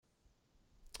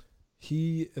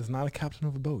he is not a captain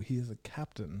of a boat. He is a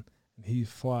captain, and he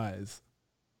flies.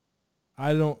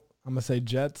 I'm gonna say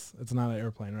jets. It's not an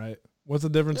airplane, right? What's the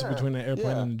difference Yeah, between an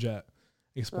airplane yeah. and a jet?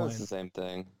 No, it's Explain. the same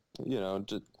thing.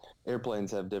 Just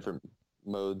airplanes have different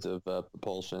modes of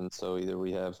propulsion. So either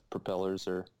we have propellers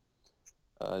or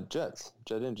jet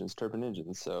engines, turbine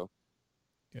engines. So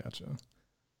Gotcha.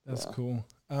 That's yeah.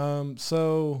 cool.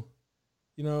 So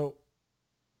you know,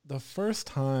 the first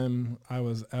time I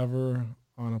was ever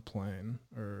on a plane,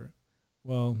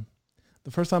 well,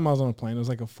 the first time I was on a plane, it was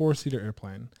like a 4-seater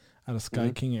airplane at a Sky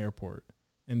Hmm. King Airport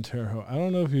in Terre Haute. I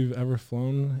don't know if you've ever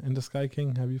flown into Sky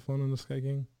King. Have you flown into Sky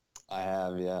King? I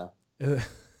have, yeah. All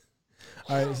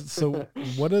right. So,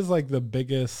 what is like the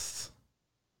biggest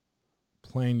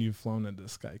plane you've flown into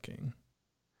Sky King?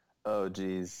 Oh,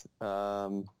 geez.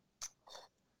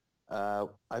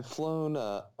 I've flown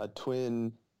a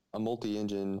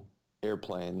multi-engine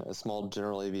airplane, a small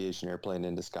general aviation airplane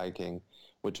into Sky King,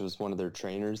 which was one of their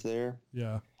trainers there.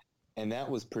 Yeah. And that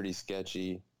was pretty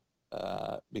sketchy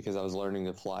because I was learning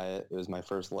to fly it. It was my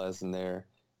first lesson there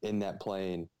in that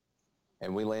plane.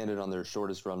 And we landed on their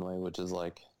shortest runway, which is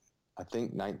like, I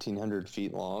think 1,900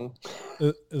 feet long.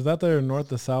 Is that their north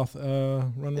to south It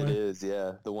runway? is,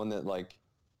 yeah. The one that like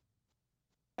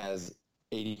has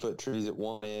 80-foot trees at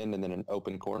one end and then an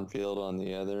open cornfield on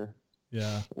the other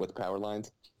Yeah. with power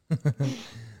lines.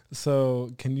 So,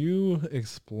 can you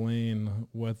explain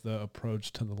what the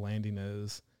approach to the landing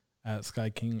is at Sky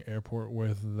King Airport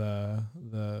with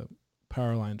the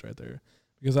power lines right there?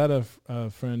 Because I had a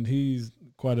friend, he's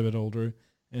quite a bit older,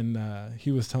 and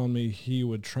he was telling me he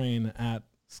would train at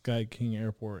Sky King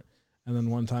Airport, and then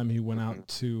one time he went Hmm. out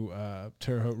to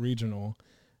Terre Haute Regional,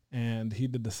 and he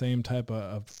did the same type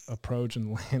of approach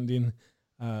and landing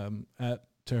at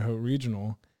Terre Haute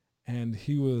Regional, and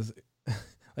he was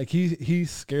like he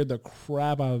scared the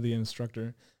crap out of the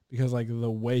instructor because like the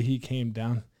way he came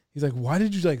down. He's like, "Why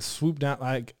did you like swoop down?"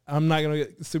 Like, I'm not gonna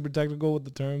get super technical with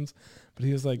the terms, but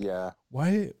he was like, Yeah.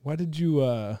 "Why did you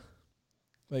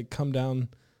like come down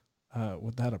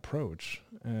with that approach?"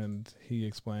 And he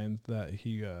explained that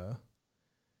he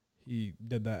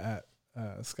did that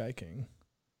at Sky King.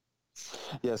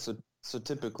 Yeah. So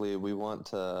typically we want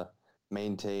to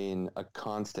maintain a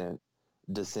constant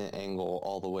descent angle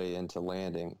all the way into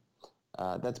landing.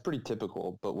 That's pretty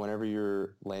typical, but whenever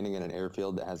you're landing in an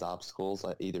airfield that has obstacles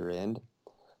at either end,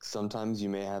 sometimes you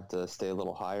may have to stay a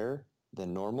little higher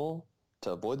than normal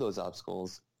to avoid those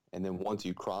obstacles. And then once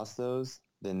you cross those,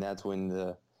 then that's when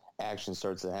the action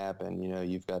starts to happen.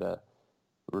 You've got to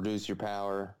reduce your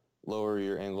power, lower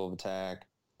your angle of attack,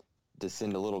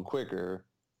 descend a little quicker.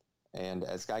 And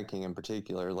at Sky King in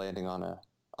particular, landing on a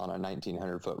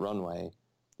 1,900-foot runway,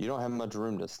 you don't have much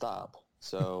room to stop.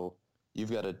 So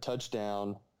you've got to touch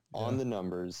down Yeah. on the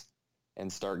numbers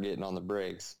and start getting on the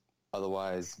brakes.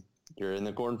 Otherwise, you're in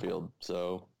the cornfield.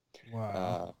 So, Wow.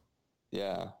 uh,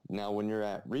 yeah. Now, when you're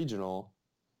at regional,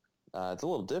 it's a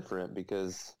little different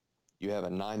because you have a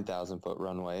 9,000-foot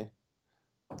runway.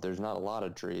 There's not a lot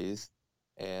of trees.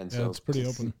 And Yeah, so it's pretty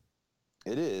open.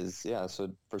 it is, yeah. So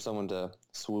for someone to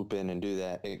swoop in and do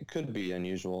that, it could be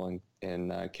unusual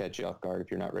and catch you off guard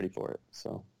if you're not ready for it.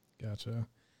 So Gotcha.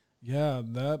 Yeah,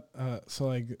 that so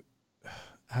like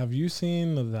have you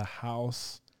seen the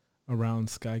house around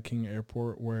Sky King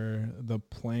Airport where the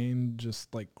plane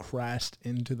just like crashed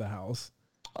into the house?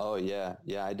 oh yeah,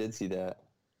 yeah, I did see that.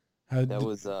 How That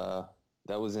was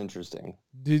that was interesting.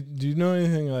 do you know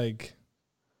anything like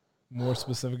more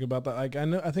specific about that? Like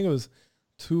I think it was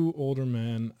two older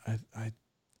men.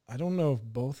 I don't know if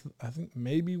both. I think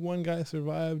maybe one guy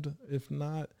survived. If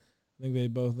not, I think they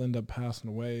both end up passing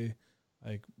away,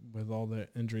 like with all the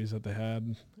injuries that they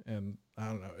had. And I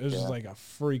don't know. It was just Yeah, like a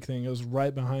freak thing. It was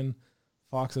right behind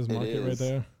Fox's it Market right is.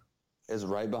 there. It's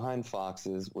right behind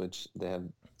Fox's, which they have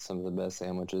some of the best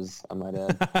sandwiches, I might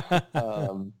add.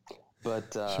 Um,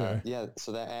 but Sure. yeah,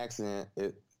 so that accident,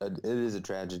 it is a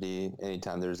tragedy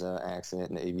anytime there's an accident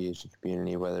in the aviation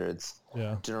community, whether it's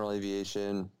Yeah. general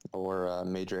aviation or a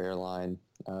major airline.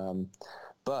 Um,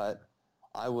 but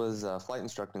I was flight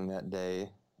instructing that day,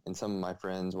 and some of my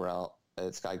friends were out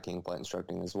at Sky King flight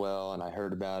instructing as well, and I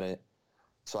heard about it.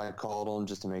 So I called them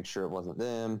just to make sure it wasn't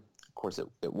them. Of course,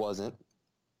 it wasn't,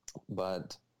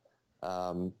 but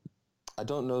um, I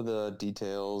don't know the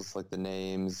details, like the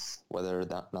names, whether or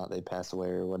not they passed away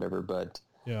or whatever. But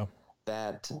Yeah.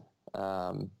 that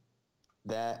um,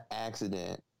 that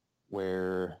accident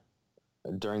where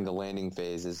during the landing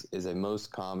phase is a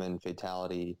most common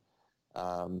fatality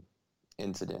um,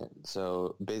 incident.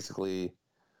 So basically,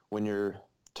 when you're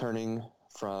turning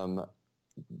from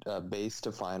base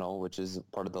to final, which is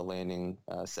part of the landing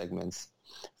segments.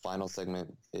 Final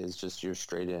segment is just your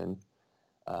straight in.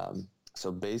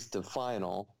 So base to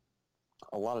final,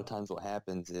 a lot of times what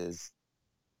happens is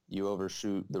you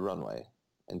overshoot the runway.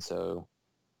 And so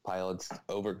pilots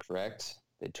overcorrect.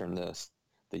 They turn the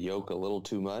yoke a little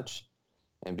too much.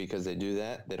 And because they do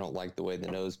that, they don't like the way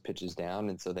the nose pitches down.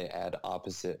 And so they add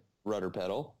opposite rudder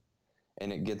pedal.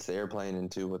 And it gets the airplane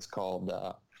into what's called,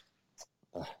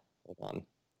 hold on.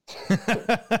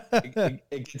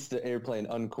 it gets the airplane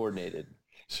uncoordinated.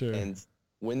 Sure. And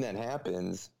when that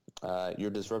happens, you're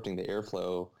disrupting the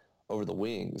airflow over the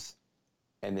wings.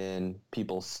 And then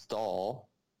people stall,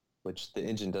 which the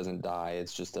engine doesn't die.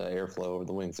 It's just airflow over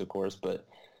the wings, of course. But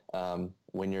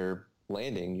when you're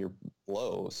landing, you're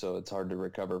low, so it's hard to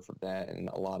recover from that. And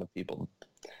a lot of people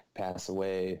pass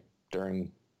away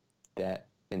during that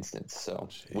instance. So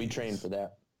we train for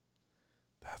that.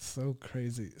 That's so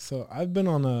crazy. So I've been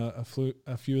on a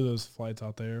few of those flights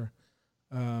out there,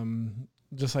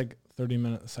 just like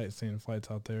 30-minute sightseeing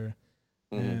flights out there.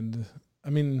 Mm-hmm. And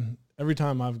I mean, every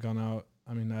time I've gone out,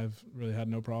 I mean, I've really had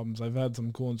no problems. I've had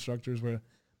some cool instructors where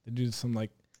they do some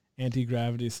like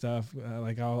anti-gravity stuff.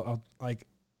 Like I'll like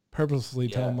purposely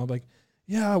tell them, I'm like,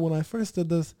 yeah, when I first did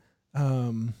this,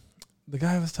 the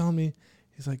guy was telling me,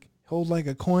 he's like, hold like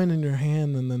a coin in your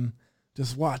hand and then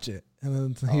just watch it.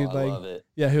 And then he'd love it.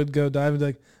 Yeah, he would go dive and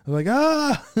I'm like,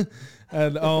 ah,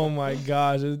 and oh my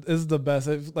gosh, it's the best.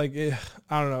 It's like,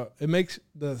 I don't know, it makes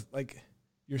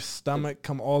your stomach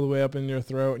come all the way up in your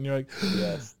throat, and you're like,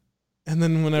 yes. And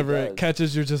then whenever it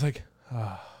catches, you're just like,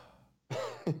 ah.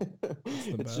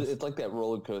 It's like that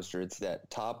roller coaster. It's that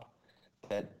top,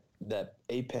 that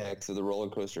apex of the roller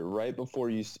coaster right before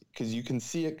you, because you can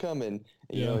see it coming,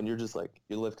 you know, and you're just like,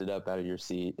 you're lifted up out of your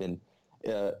seat, and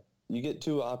you get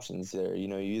two options there. You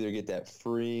know, you either get that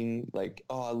freeing, like,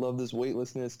 oh, I love this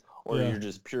weightlessness, or you're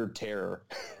just pure terror.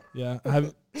 Yeah.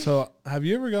 Have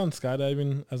you ever gone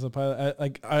skydiving as a pilot? I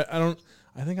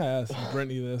think I asked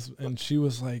Brittany this, and she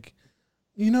was like,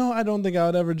 you know, I don't think I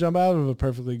would ever jump out of a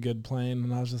perfectly good plane.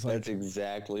 And I was just like, that's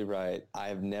exactly right.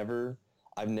 I've never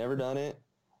done it.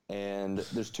 And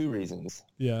there's two reasons.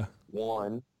 Yeah.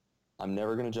 One, I'm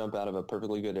never going to jump out of a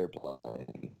perfectly good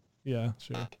airplane. Yeah,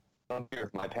 sure. I don't care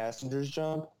if my passengers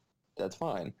jump, that's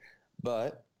fine.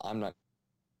 But I'm not.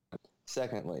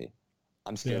 Secondly,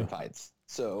 I'm scared of heights.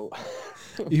 So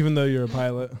even though you're a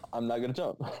pilot, I'm not going to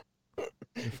jump.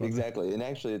 Exactly. And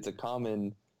actually, it's a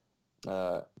common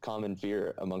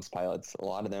fear amongst pilots. A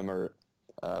lot of them are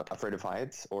afraid of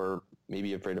heights or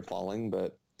maybe afraid of falling,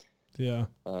 but yeah,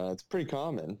 it's pretty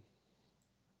common.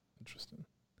 Interesting.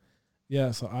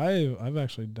 Yeah, so I've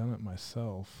actually done it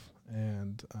myself,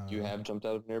 and you have jumped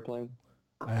out of an airplane?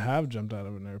 I have jumped out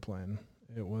of an airplane.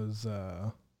 It was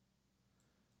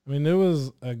it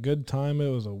was a good time. It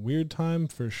was a weird time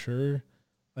for sure.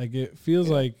 Like, it feels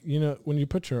like, you know, when you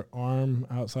put your arm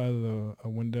outside of a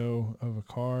window of a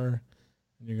car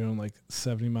and you're going like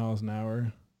 70 miles an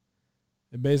hour,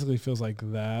 it basically feels like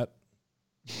that,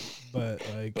 but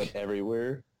like... but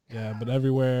everywhere? Yeah, but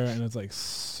everywhere, and it's like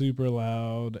super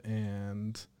loud,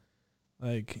 and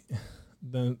like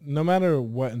no matter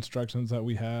what instructions that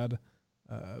we had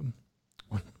when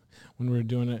we were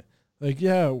doing it, like,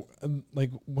 yeah,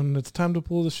 like when it's time to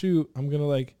pull the chute, I'm going to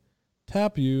like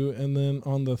tap you, and then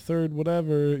on the third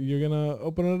whatever, you're going to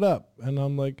open it up. And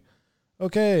I'm like,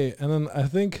 okay. And then I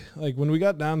think like when we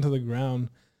got down to the ground,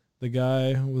 the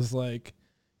guy was like,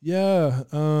 yeah,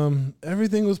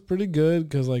 everything was pretty good,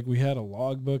 because like we had a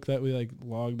logbook that we like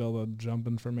logged all the jump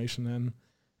information in,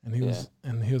 and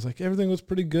he was like, everything was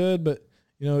pretty good, but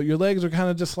you know, your legs are kind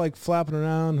of just like flapping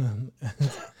around, and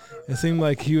it seemed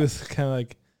like he was kind of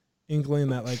like inkling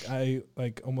that like I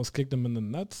like almost kicked him in the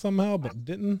nuts somehow, but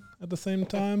didn't at the same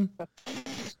time.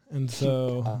 And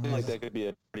so I feel like that could be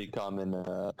a pretty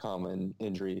common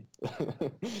injury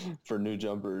for new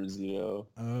jumpers, you know.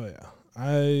 Oh yeah,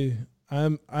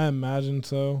 I imagine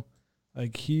so.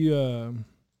 Like he,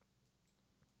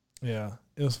 yeah,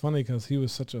 it was funny because he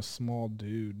was such a small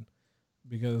dude,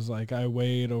 because like I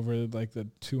weighed over like the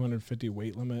 250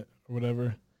 weight limit or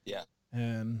whatever. Yeah.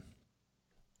 And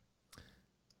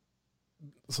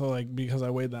so like, because I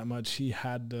weighed that much, he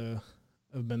had to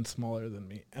have been smaller than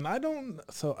me. And I don't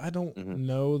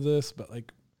know this, but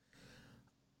like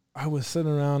I was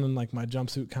sitting around in like my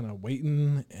jumpsuit kind of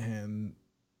waiting and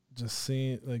just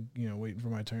seeing, like, you know, waiting for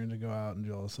my turn to go out and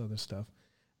do all this other stuff.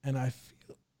 And I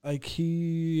feel like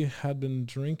he had been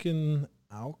drinking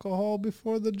alcohol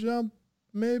before the jump,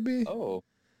 maybe. Oh,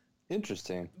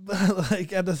 interesting.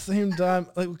 Like at the same time,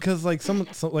 like, because like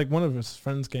like one of his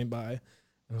friends came by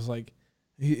and was like,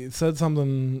 he said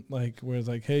something like where it's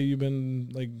like, hey, you've been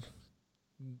like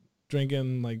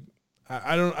drinking, like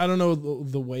I don't know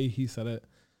the way he said it,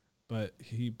 but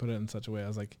he put it in such a way I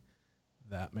was like,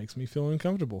 that makes me feel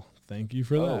uncomfortable. Thank you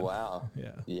for that. Oh wow.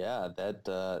 Yeah. Yeah, that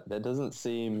doesn't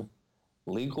seem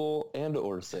legal and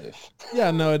or safe.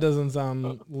 Yeah, no, it doesn't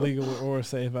sound legal or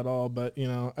safe at all, but you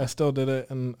know, I still did it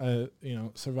and I, you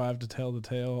know, survived to tell the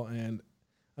tale, and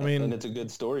I mean, and it's a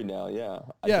good story now. Yeah.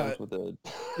 Yeah. With it.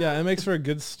 Yeah, it makes for a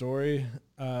good story.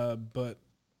 But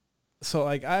so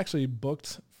like I actually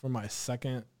booked for my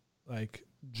second like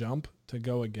jump to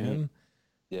go again.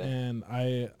 Yeah. And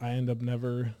I end up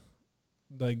never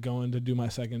like going to do my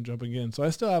second jump again. So I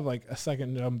still have like a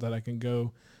second jump that I can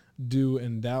go do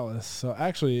in Dallas. So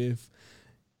actually if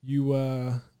you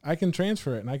I can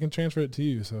transfer it and I can transfer it to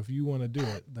you. So if you want to do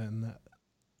it, then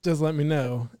just let me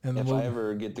know. And then if I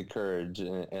ever get the courage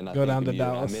and I go think down to you,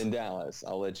 Dallas. I'm in Dallas,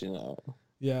 I'll let you know.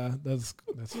 Yeah, that's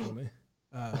funny.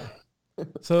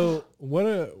 So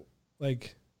what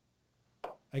like,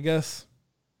 I guess,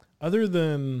 other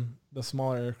than the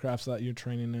smaller aircrafts that you're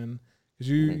training in, because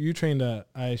you trained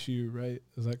at ISU, right?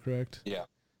 Is that correct? Yeah.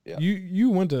 Yeah.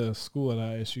 You went to school at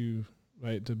ISU,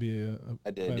 right? To be a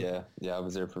I did. pilot. Yeah. I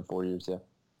was there for 4 years. Yeah.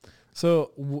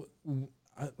 So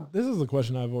this is the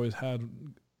question I've always had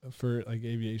for like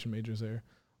aviation majors there.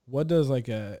 What does like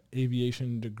a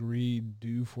aviation degree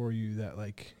do for you that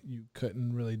like you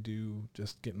couldn't really do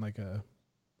just getting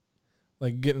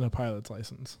getting a pilot's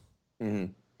license?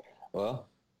 Mm-hmm. Well,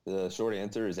 the short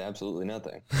answer is absolutely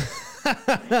nothing.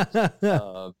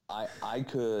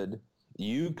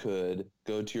 You could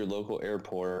go to your local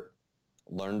airport,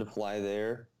 learn to fly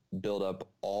there, build up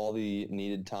all the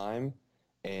needed time,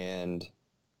 and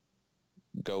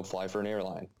go fly for an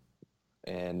airline.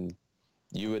 And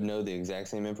you would know the exact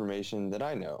same information that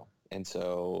I know. And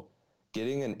so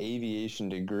getting an aviation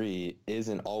degree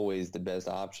isn't always the best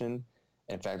option.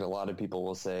 In fact, a lot of people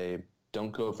will say,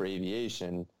 don't go for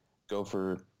aviation, go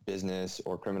for business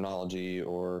or criminology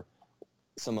or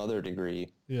some other degree,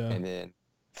 and then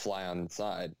fly on the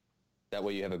side. That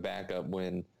way you have a backup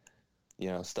when,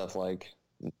 stuff like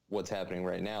what's happening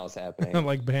right now is happening.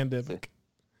 Like pandemic.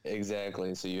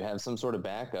 Exactly. So you have some sort of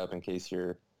backup in case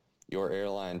your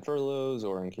airline furloughs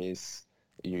or in case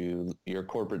your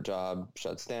corporate job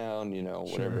shuts down,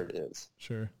 whatever it is.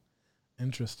 Sure.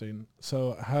 Interesting.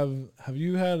 So have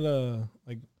you had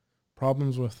like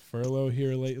problems with furlough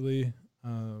here lately?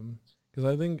 Because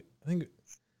I think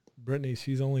Brittany,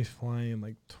 she's only flying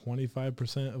like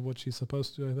 25% of what she's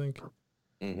supposed to, I think.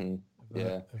 Mm-hmm.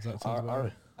 If that sounds about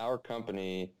right. Our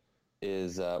company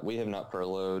is, we have not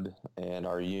furloughed, and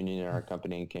our union and our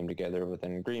company came together with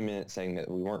an agreement saying that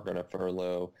we weren't going to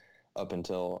furlough up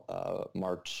until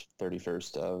March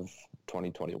 31st of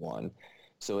 2021.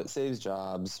 So it saves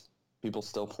jobs. People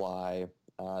still fly.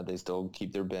 They still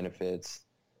keep their benefits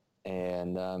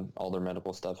and all their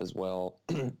medical stuff as well,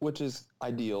 which is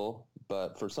ideal.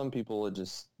 But for some people,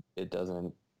 it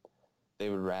doesn't. They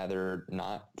would rather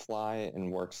not fly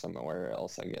and work somewhere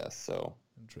else, I guess. So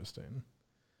interesting.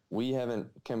 We haven't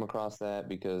come across that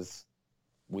because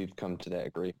we've come to that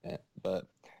agreement. But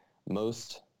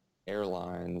most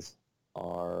airlines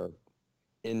are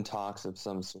in talks of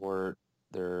some sort.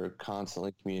 They're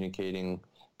constantly communicating,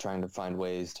 trying to find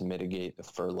ways to mitigate the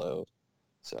furlough.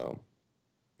 So,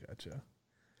 gotcha.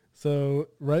 So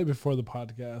right before the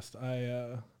podcast,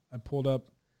 I pulled up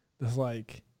this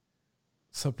like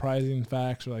surprising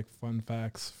facts or like fun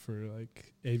facts for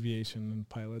like aviation and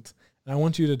pilots. And I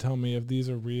want you to tell me if these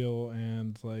are real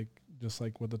and like just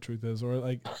like what the truth is or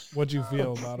like what you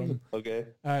feel about them. Okay.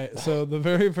 All right. So the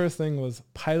very first thing was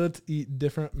pilots eat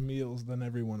different meals than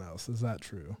everyone else. Is that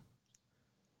true?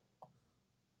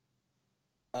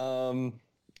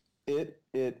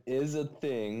 It is a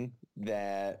thing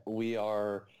that we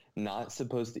are not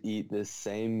supposed to eat the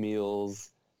same meals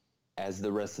as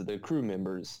the rest of the crew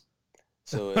members.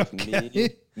 So if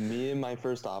me and my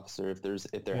first officer, if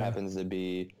there happens to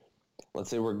be, let's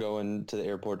say we're going to the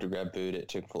airport to grab food at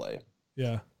Chick-fil-A.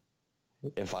 Yeah.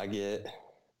 If I get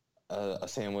a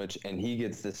sandwich and he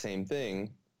gets the same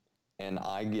thing and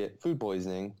I get food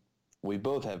poisoning, we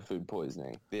both have food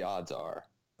poisoning. The odds are.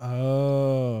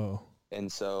 Oh.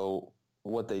 And so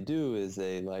what they do is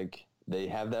they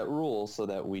have that rule so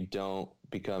that we don't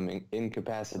become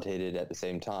incapacitated at the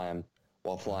same time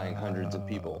while flying hundreds of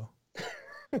people.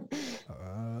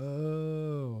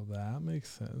 Oh, that makes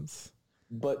sense.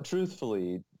 But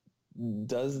truthfully,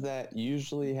 does that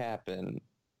usually happen?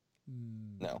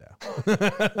 No.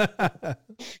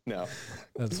 No.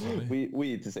 That's funny. We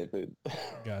eat the same food.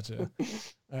 Gotcha.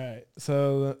 All right.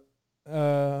 So,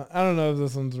 I don't don't know if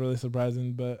this one's really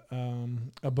surprising, but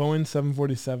a Boeing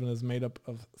 747 is made up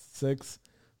of 6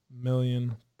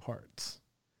 million parts.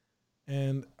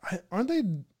 And aren't they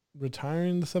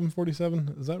retiring the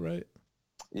 747? Is that right?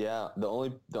 Yeah, the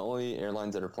only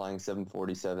airlines that are flying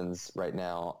 747s right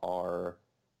now are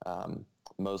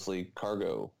mostly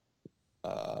cargo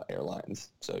airlines.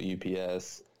 So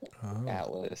UPS,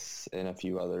 Atlas, and a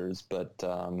few others. But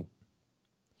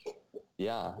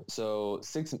yeah, so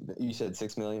you said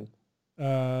 6 million?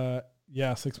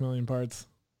 Yeah, 6 million parts.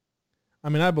 I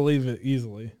mean, I believe it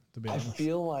easily, to be honest. I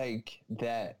feel like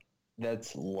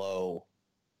that's low.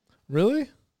 Really?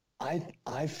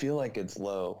 I feel like it's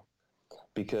low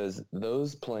because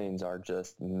those planes are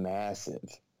just massive.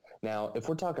 Now, if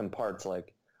we're talking parts,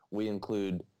 like we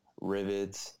include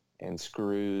rivets and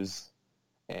screws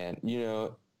and,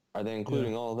 are they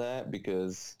including all that?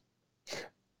 Because...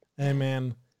 Hey,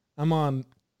 man, I'm on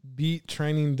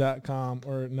beattraining.com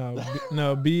or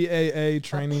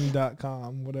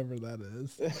BAAtraining.com, whatever that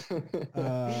is.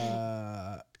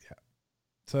 Yeah.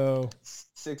 So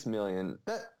 6 million.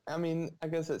 I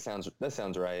guess that sounds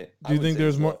right. Do you think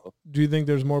there's more? Do you think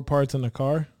there's more parts in a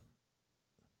car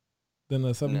than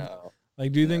a 7? No.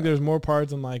 Like, do you think there's more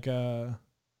parts in like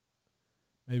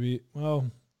maybe? Well,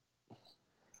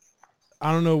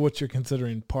 I don't know what you're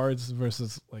considering parts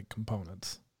versus like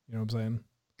components. You know what I'm saying?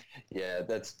 Yeah,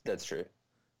 that's true.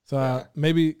 So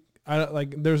maybe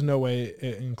there's no way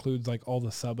it includes like all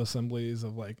the sub assemblies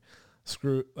of like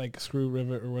screw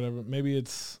rivet or whatever. Maybe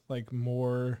it's like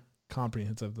more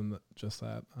comprehensive than just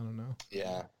that. I don't know.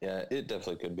 Yeah, it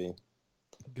definitely could be.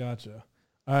 Gotcha.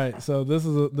 All right, so this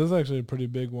is actually a pretty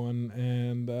big one,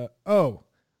 and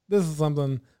this is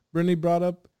something Brittany brought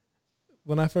up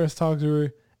when I first talked to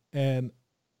her, and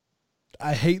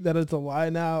I hate that it's a lie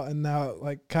now, and now it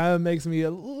like kind of makes me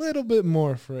a little bit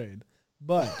more afraid.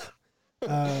 But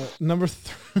the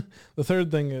third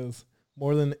thing is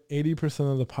more than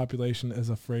 80% of the population is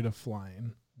afraid of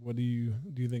flying. What do you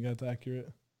think that's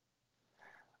accurate?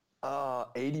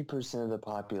 80% of the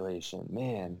population,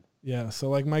 man. Yeah, so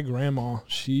like my grandma,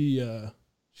 she's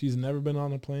never been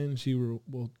on a plane. She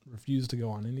will refuse to go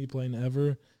on any plane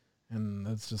ever, and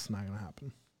that's just not going to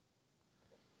happen.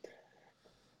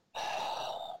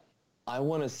 I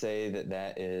want to say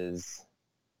that is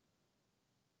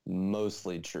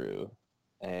mostly true,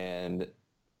 and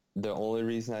the only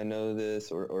reason I know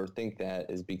this or think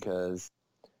that is because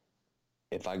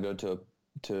if I go to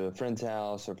a friend's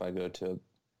house, or if I go to a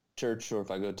church, or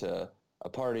if I go to a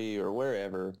party or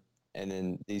wherever, and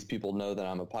then these people know that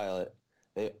I'm a pilot,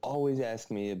 they always ask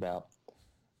me about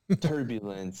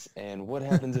turbulence and what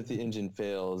happens if the engine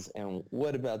fails and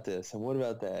what about this and what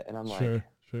about that. And I'm sure.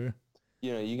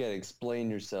 You got to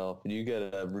explain yourself, and you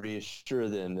got to reassure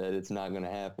them that it's not going to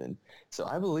happen. So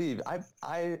I believe I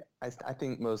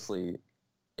think mostly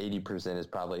 80% is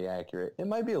probably accurate. It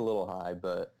might be a little high,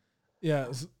 but yeah.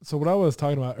 So what I was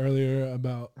talking about earlier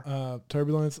about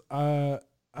turbulence, I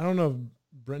don't know if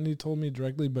Brittany told me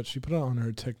directly, but she put it on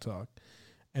her TikTok,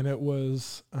 and it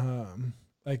was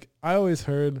like I always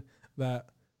heard that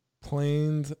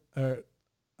planes are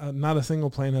not a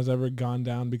single plane has ever gone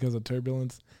down because of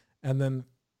turbulence. And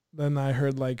then I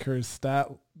heard like her stat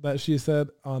that she said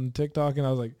on TikTok, and I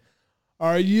was like,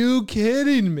 "Are you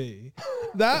kidding me?"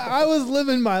 That I was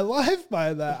living my life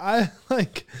by that.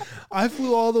 I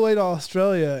flew all the way to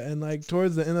Australia, and like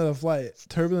towards the end of the flight,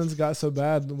 turbulence got so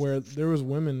bad where there was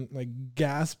women like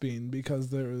gasping because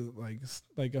there was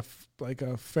like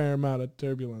a fair amount of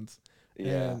turbulence.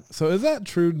 Yeah. And so is that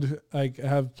true? Like,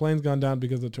 have planes gone down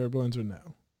because of turbulence or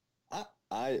no?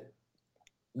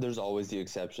 There's always the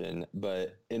exception,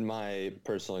 but in my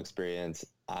personal experience,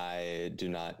 I do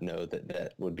not know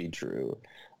that would be true.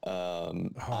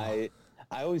 I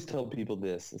always tell people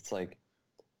this. It's like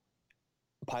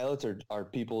pilots are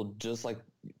people just like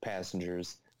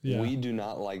passengers. Yeah. We do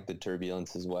not like the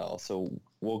turbulence as well. So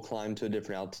we'll climb to a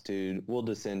different altitude. We'll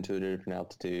descend to a different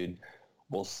altitude.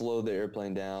 We'll slow the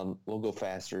airplane down. We'll go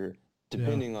faster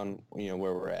depending on where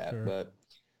we're at. Sure. But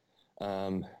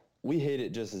we hate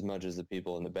it just as much as the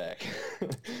people in the back.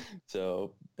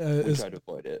 So we try to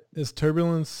avoid it. Is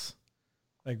turbulence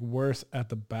like worse at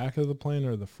the back of the plane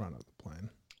or the front of the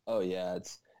plane? Oh yeah,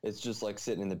 it's just like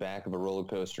sitting in the back of a roller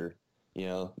coaster.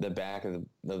 The back of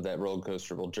that roller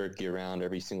coaster will jerk you around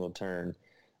every single turn.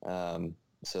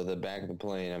 So the back of the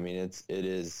plane, I mean, it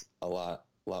is a lot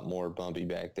more bumpy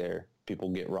back there.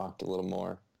 People get rocked a little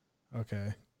more.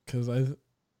 Okay, because I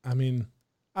mean,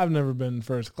 I've never been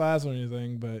first class or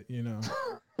anything, but Oh,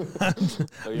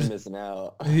 you're missing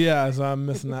out. Yeah, so I'm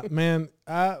missing out. Man,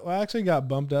 I actually got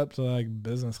bumped up to like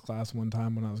business class one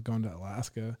time when I was going to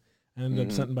Alaska, and ended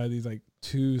up sitting by these like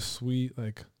two sweet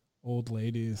like old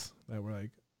ladies that were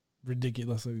like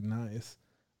ridiculously nice.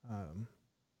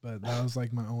 But that was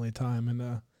like my only time in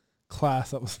a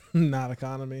class that was not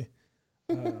economy.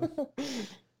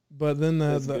 But then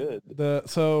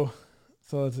so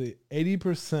let's see,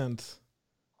 80%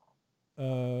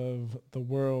 of the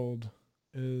world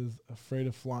is afraid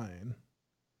of flying,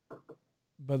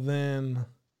 but then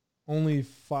only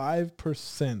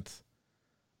 5%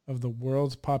 of the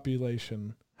world's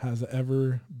population has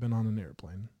ever been on an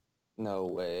airplane. No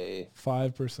way.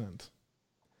 5%. Do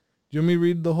you want me to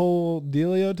read the whole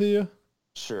dealio to you?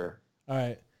 Sure. All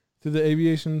right. Though the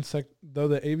aviation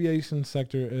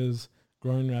sector is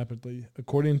growing rapidly,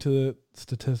 according to the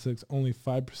statistics, only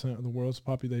 5% of the world's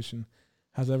population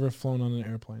has ever flown on an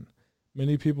airplane.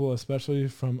 Many people, especially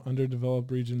from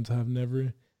underdeveloped regions, have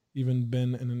never even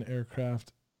been in an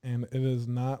aircraft, and it is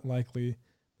not likely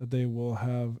that they will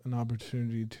have an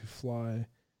opportunity to fly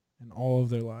in all of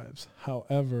their lives.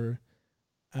 However,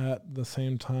 at the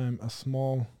same time, a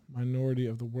small minority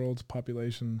of the world's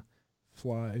population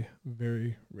fly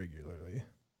very regularly.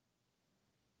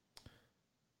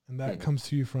 And that comes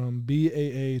to you from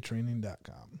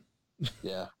BAAtraining.com.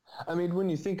 Yeah. I mean, when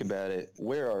you think about it,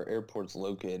 where are airports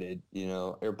located? You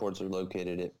know, airports are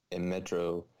located in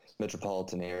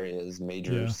metropolitan areas,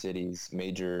 major cities,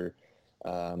 major,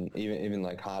 even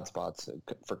like hotspots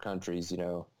for countries, you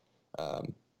know.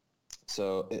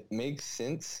 So it makes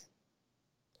sense.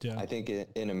 Yeah. I think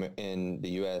in the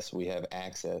U.S. we have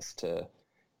access to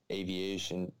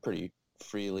aviation pretty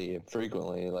freely and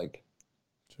frequently. Like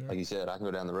you said, I can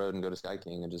go down the road and go to Sky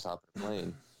King and just hop in a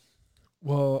plane.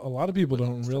 Well, a lot of people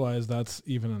don't realize that's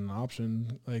even an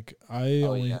option. Like I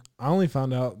only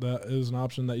found out that it was an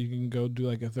option that you can go do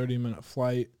like a 30-minute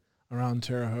flight around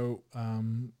Terre Haute,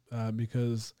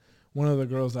 because one of the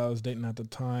girls I was dating at the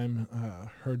time,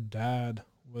 her dad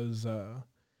was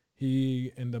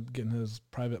he ended up getting his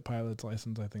private pilot's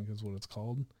license, I think is what it's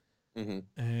called.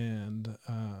 Mm-hmm. And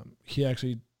he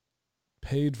actually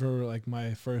paid for like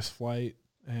my first flight,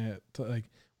 and like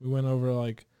we went over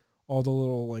like all the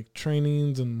little like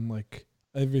trainings and like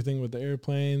everything with the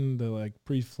airplane, the like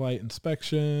pre-flight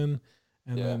inspection,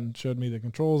 and then showed me the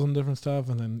controls and different stuff,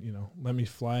 and then, you know, let me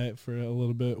fly it for a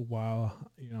little bit while,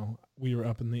 you know, we were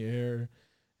up in the air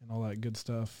and all that good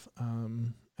stuff.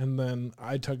 And then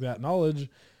I took that knowledge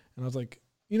and I was like,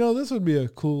 you know, this would be a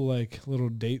cool like little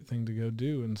date thing to go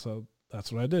do. And so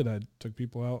that's what I did. I took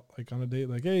people out like on a date,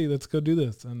 like, hey, let's go do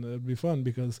this. And it'd be fun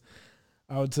because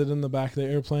I would sit in the back of the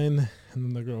airplane and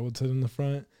then the girl would sit in the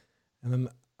front. And then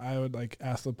I would like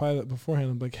ask the pilot beforehand,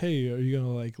 I'm like, hey, are you going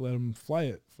to like let him fly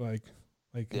it for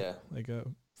like a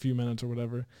few minutes or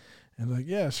whatever? And like,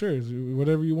 yeah, sure.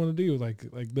 Whatever you want to do.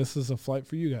 Like this is a flight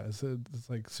for you guys. It's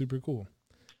like super cool.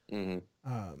 Mm-hmm.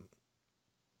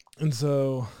 And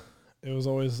so it was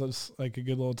always just like a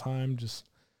good little time, just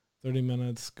 30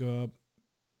 minutes, go up,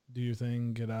 do your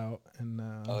thing, get out. And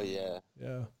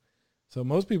yeah. So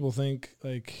most people think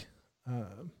like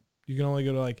you can only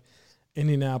go to like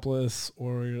Indianapolis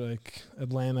or like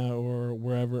Atlanta or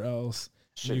wherever else.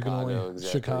 Chicago.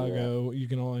 Yeah. You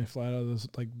can only fly out of those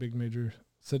like big major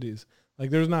cities. Like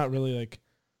there's not really like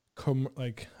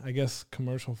I guess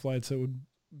commercial flights it would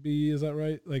be. Is that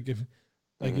right? Like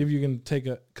if you can take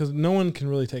because no one can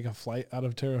really take a flight out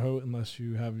of Terre Haute unless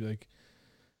you have like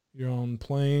your own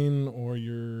plane or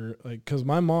your like. Because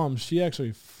my mom, she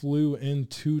actually flew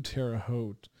into Terre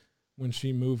Haute when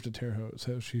she moved to Terre Haute.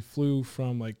 So she flew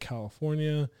from like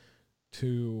California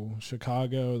to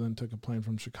Chicago, then took a plane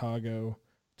from Chicago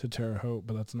to Terre Haute,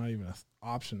 but that's not even an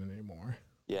option anymore.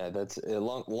 Yeah, that's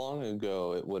long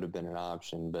ago. It would have been an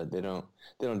option, but they don't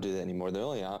do that anymore. The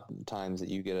only times that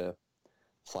you get to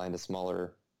fly into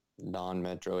smaller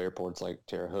non-metro airports like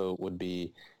Terre Haute would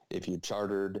be if you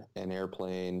chartered an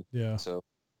airplane. Yeah. So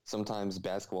sometimes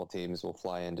basketball teams will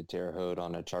fly into Terre Haute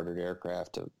on a chartered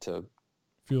aircraft to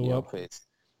fuel up.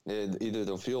 Either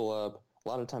they'll fuel up. A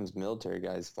lot of times military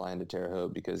guys fly into Terre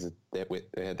Haute because they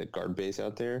had the guard base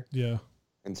out there. Yeah.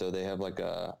 And so they have like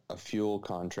a fuel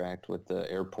contract with the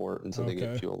airport, and so they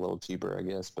get fuel a little cheaper, I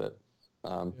guess. But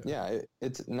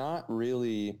it's not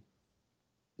really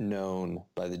known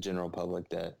by the general public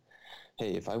that,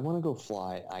 hey, if I want to go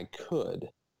fly, I could.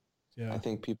 Yeah. I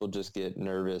think people just get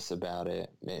nervous about it,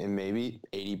 and maybe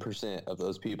 80% of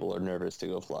those people are nervous to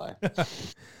go fly.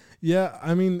 Yeah,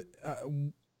 I mean,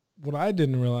 what I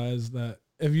didn't realize that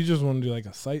if you just want to do like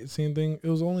a sightseeing thing, it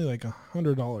was only like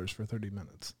 $100 for 30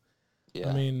 minutes. Yeah.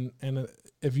 I mean, and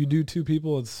if you do two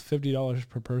people, it's $50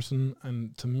 per person.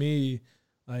 And to me,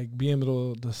 like being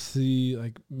able to see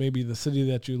like maybe the city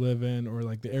that you live in or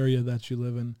like the area that you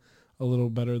live in a little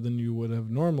better than you would have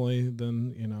normally,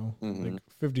 then Mm-hmm. like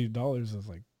 $50 is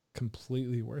like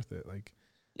completely worth it. Like,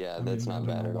 Yeah, I that's mean, I not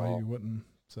don't bad know at why you all. wouldn't.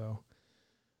 So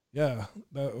yeah,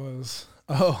 that was.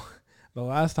 Oh, the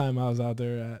last time I was out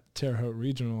there at Terre Haute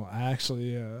Regional, I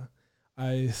actually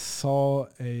I saw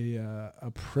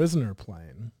a prisoner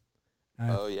plane. I,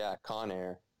 Oh yeah, Con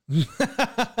Air.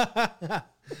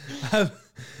 have,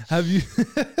 have you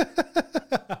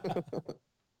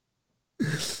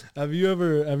have you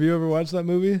ever watched that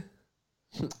movie?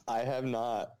 I have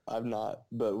not. I've not.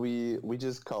 But we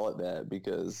just call it that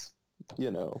because,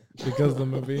 you know. Because of the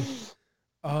movie.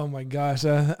 Oh my gosh,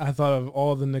 I thought of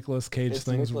all the Nicolas Cage It's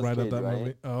things Nicolas right at Cage, that right?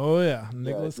 movie. Oh yeah, Yeah,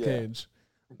 Nicolas yeah. Cage.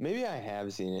 Maybe I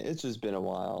have seen it. It's just been a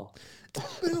while.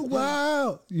 Been a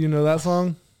while. You know that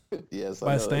song Yes, I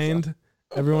by know that song. Stained?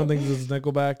 Everyone thinks it's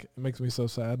Nickelback. It makes me so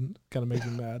sad. Kind of makes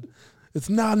me mad. It's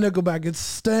not Nickelback. It's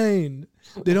Stained.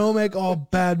 They don't make all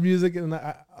bad music, and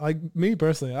like me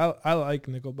personally, I like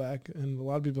Nickelback, and a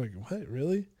lot of people are like, what,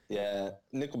 really? Yeah,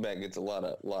 Nickelback gets a lot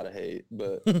of hate,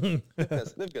 but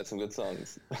they've got some good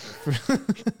songs. for,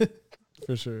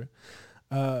 for sure.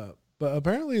 But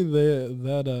apparently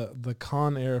the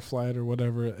Con Air flight or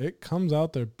whatever, it comes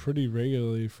out there pretty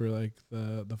regularly for like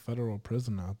the federal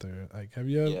prison out there. Like,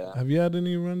 Yeah. have you had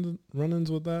any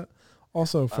run-ins with that?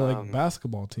 Also, for like Um.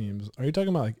 basketball teams, are you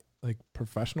talking about like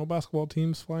professional basketball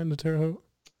teams flying to Terre Haute?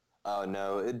 Oh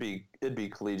no, it'd be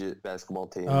collegiate basketball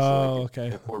teams. So like Oh, okay.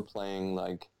 if we're playing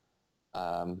like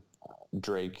um,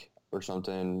 Drake or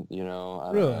something, I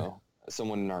don't Really? know,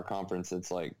 someone in our conference that's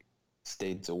like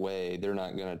states away, they're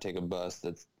not going to take a bus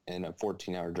that's in a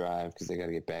 14-hour drive because they got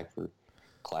to get back for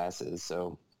classes.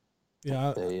 So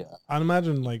Yeah, they, I'd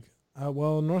imagine like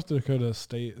well, North Dakota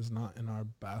State is not in our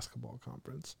basketball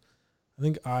conference. I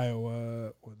think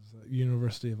Iowa, what is it?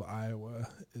 University of Iowa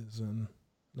is in.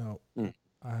 No, mm,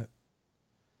 I.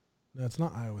 No, it's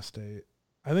not Iowa State.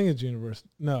 I think it's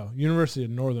University of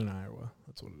Northern Iowa.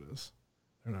 That's what it is.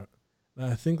 They're not. And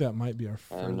I think that might be our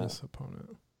I don't know. furthest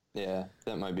opponent. Yeah,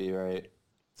 that might be right.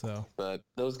 So But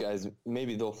those guys,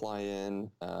 maybe they'll fly in.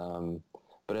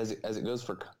 But as it goes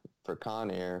for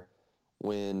Con Air,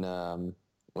 when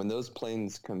those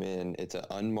planes come in, it's an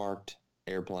unmarked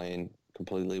airplane,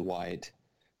 completely white.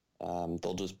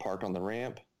 They'll just park on the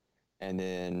ramp, and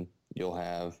then you'll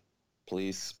have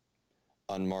police,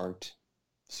 unmarked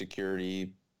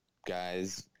security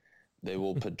guys. They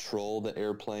will patrol the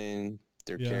airplane.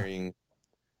 They're yeah, carrying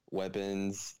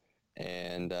weapons,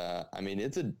 and I mean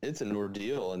it's an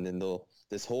ordeal. And then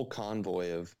this whole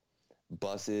convoy of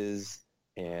buses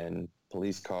and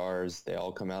police cars, they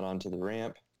all come out onto the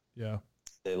ramp. yeah,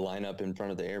 They line up in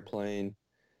front of the airplane,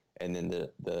 and then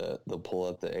they'll pull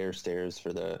up the air stairs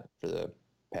for the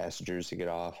passengers to get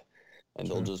off, and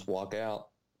they'll sure. just walk out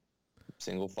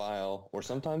single file. Or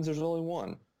sometimes there's only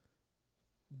one,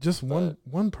 Just but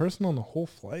one person on the whole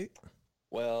flight.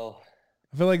 well,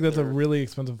 I feel like that's a they're really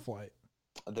expensive flight.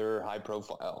 they're high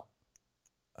profile.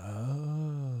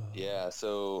 Oh, Yeah,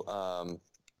 so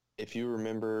if you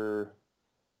remember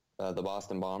the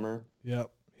Boston bomber,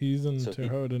 yep. He's in so Terre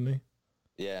Haute, isn't he?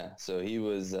 yeah, so he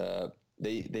was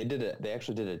they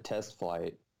actually did a test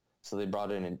flight. So they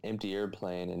brought in an empty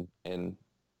airplane and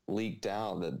leaked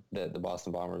out that the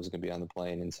Boston bomber was going to be on the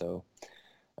plane, and so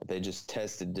they just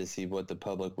tested to see what the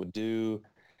public would do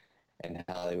and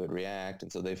how they would react.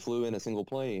 And so they flew in a single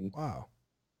plane Wow.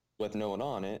 with no one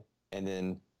on it, and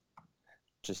then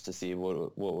just to see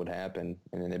what would happen.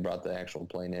 And then they brought the actual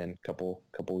plane in a couple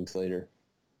weeks later.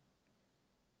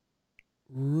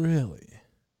 Really?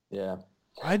 Yeah,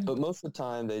 I but most of the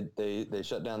time they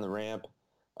shut down the ramp.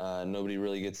 Nobody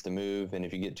really gets to move, and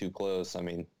if you get too close, I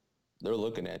mean, they're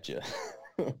looking at you.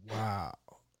 Wow.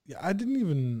 Yeah, I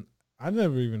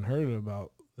never even heard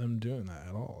about them doing that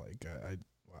at all. Like,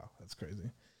 wow, that's crazy.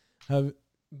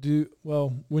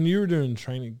 When you were doing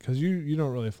training, because you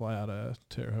don't really fly out of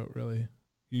Terre Haute, really.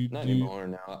 You Not do, anymore.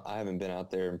 Now I haven't been out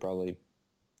there in probably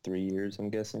 3 years. I'm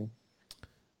guessing.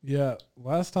 yeah.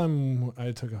 Last time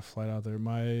I took a flight out there,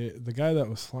 the guy that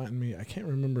was flying me, I can't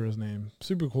remember his name.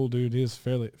 Super cool dude. He is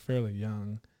fairly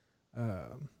young,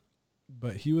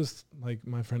 but he was like,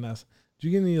 my friend asked, "Do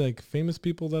you get any like famous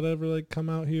people that ever like come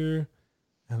out here?"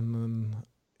 And then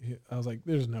I was like,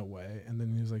 "There's no way." And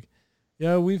then he was like,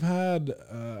 "Yeah, we've had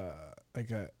like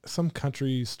some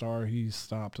country star. He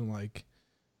stopped and like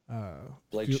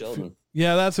Blake Shelton.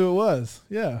 yeah, that's who it was.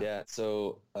 Yeah, Yeah.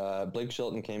 So Blake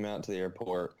Shelton came out to the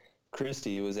airport.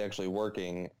 Christy was actually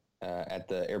working at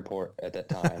the airport at that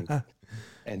time,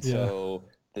 and yeah, so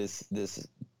this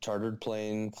chartered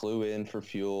plane flew in for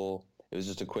fuel. It was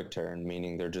just a quick turn,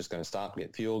 meaning they're just going to stop,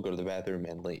 get fuel, go to the bathroom,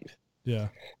 and leave. yeah.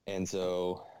 And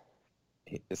so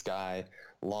This guy,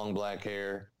 long black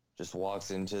hair, just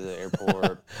walks into the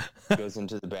airport, goes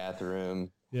into the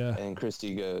bathroom, Yeah. and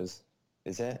Christy goes,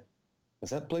 was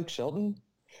that Blake Shelton?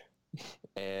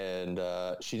 And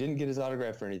she didn't get his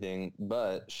autograph or anything,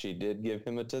 but she did give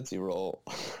him a Tootsie Roll.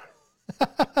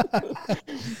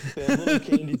 They had little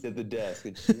candies at the desk.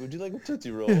 And she, would you like a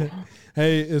Tootsie Roll?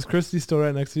 Hey, is Christy still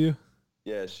right next to you?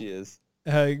 Yeah, she is.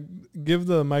 Hey, give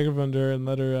the microphone to her and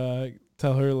let her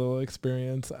tell her little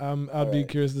experience. I'd be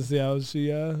curious to see how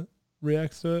she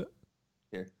reacts to it.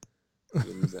 Here.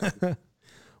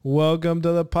 Welcome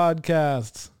to the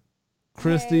podcast,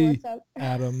 Christy Hey,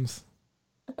 Adams,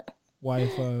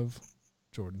 wife of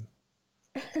Jordan.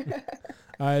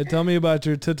 All right, tell me about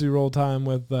your Tootsie Roll time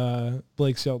with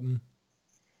Blake Shelton.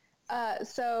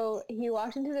 So he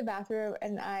walked into the bathroom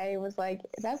and I was like,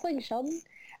 is that Blake Shelton?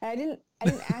 And I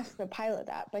didn't ask the pilot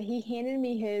that, but he handed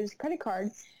me his credit card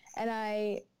and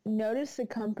I noticed the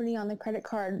company on the credit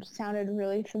card sounded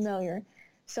really familiar.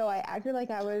 So I acted like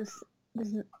I was, this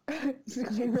is going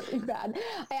to be really bad.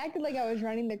 I acted like I was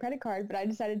running the credit card, but I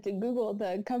decided to Google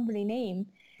the company name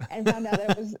and found out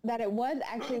that it was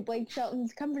actually Blake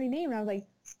Shelton's company name. And I was like,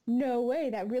 no way,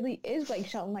 that really is Blake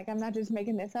Shelton. Like, I'm not just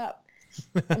making this up.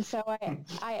 And so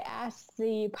I asked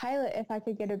the pilot if I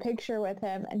could get a picture with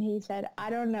him, and he said, I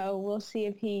don't know, we'll see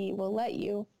if he will let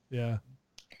you. Yeah.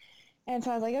 And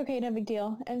so I was like, okay, no big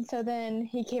deal. And so then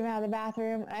he came out of the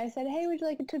bathroom, and I said, hey, would you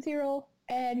like a Tootsie Roll?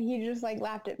 And he just like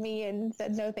laughed at me and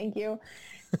said, no, thank you.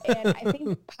 And I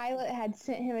think pilot had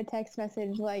sent him a text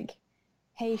message like,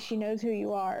 hey, she knows who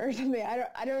you are or something.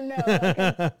 I don't know. Like,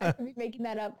 I could be making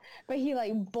that up. But he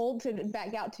like bolted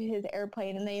back out to his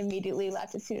airplane and they immediately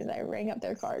left as soon as I rang up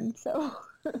their card. So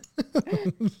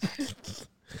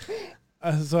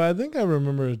so I think I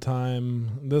remember a time,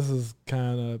 this is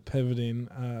kind of pivoting.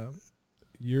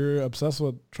 You're obsessed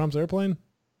with Trump's airplane?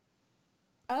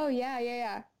 Oh,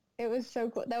 yeah. It was so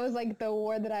cool. That was like the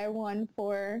award that I won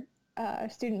for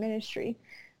student ministry.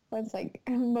 Was like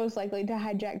most likely to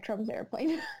hijack Trump's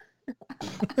airplane.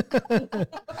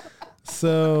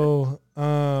 So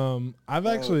I've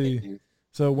actually,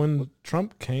 so when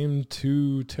Trump came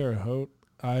to Terre Haute,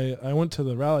 I went to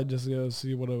the rally just to go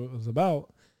see what it was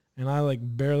about. And I like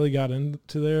barely got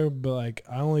into there, but like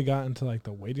I only got into like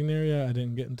the waiting area. I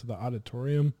didn't get into the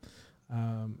auditorium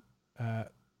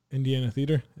at Indiana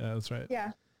Theater. Yeah, that's right.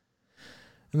 Yeah.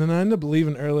 And then I ended up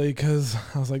leaving early because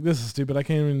I was like, this is stupid. I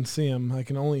can't even see him. I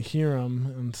can only hear him.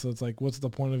 And so it's like, what's the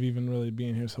point of even really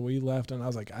being here? So we left, and I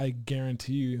was like, I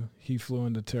guarantee you he flew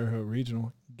into Terre Haute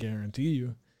Regional. Guarantee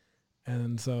you.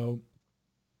 And so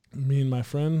me and my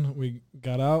friend, we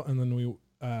got out, and then we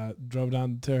drove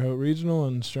down to Terre Haute Regional,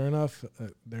 and sure enough,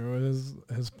 there was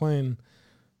his plane,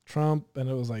 Trump, and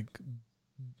it was like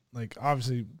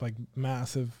obviously like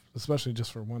massive, especially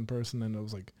just for one person, and it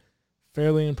was like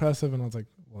fairly impressive, and I was like,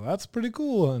 well, that's pretty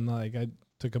cool. And like I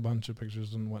took a bunch of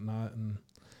pictures and whatnot,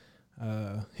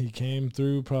 and he came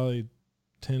through probably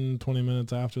 10, 20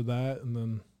 minutes after that, and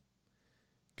then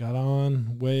got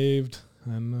on, waved,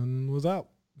 and then was out.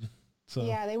 So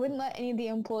yeah, they wouldn't let any of the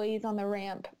employees on the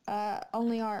ramp.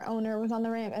 Only our owner was on the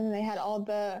ramp, and then they had all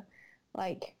the,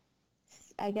 like,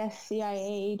 I guess CIA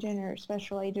agent or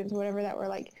special agents, whatever, that were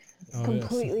like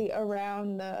completely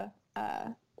around the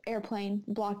airplane,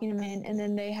 blocking him in, and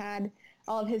then they had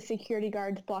all of his security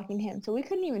guards blocking him, so we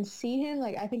couldn't even see him.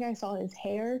 Like, I think I saw his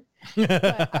hair,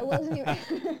 but I wasn't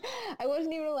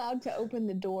even allowed to open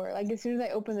the door. Like, as soon as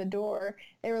I opened the door,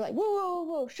 they were like,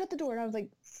 whoa, shut the door. And I was like,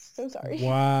 so sorry.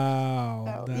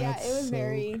 Wow. So, yeah, it was so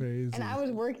very crazy. And I was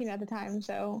working at the time,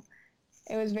 so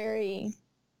it was very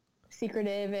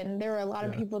secretive, and there were a lot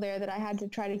of people there that I had to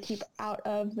try to keep out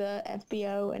of the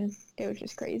FBO, and it was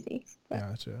just crazy. But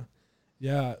Gotcha.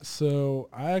 Yeah, so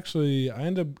I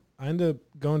ended up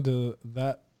going to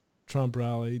that Trump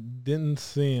rally, didn't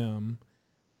see him,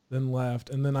 then left,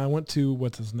 and then I went to,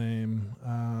 what's his name?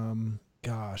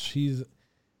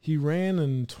 He ran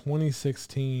in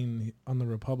 2016 on the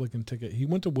Republican ticket. He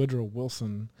went to Woodrow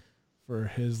Wilson for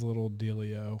his little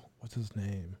dealio. What's his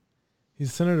name? He's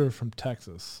a senator from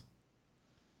Texas.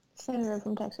 Senator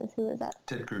from Texas, who is that?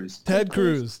 Ted Cruz. Ted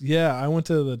Cruz. Yeah, I went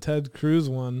to the Ted Cruz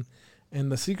one,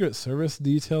 and the Secret Service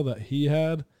detail that he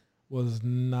had was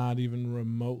not even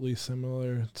remotely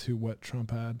similar to what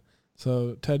Trump had.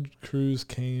 So Ted Cruz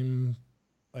came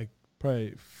like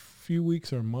probably a few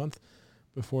weeks or a month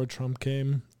before Trump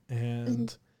came,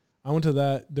 and I went to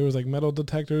that. There was like metal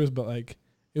detectors, but like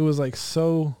it was like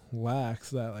so lax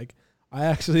that like I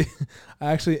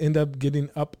actually end up getting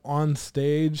up on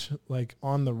stage, like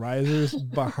on the risers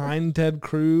behind Ted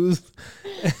Cruz.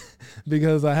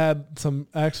 because I had some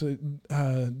actually.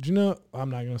 Do you know? I'm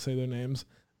not gonna say their names,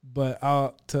 but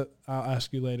I'll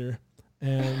ask you later.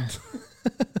 And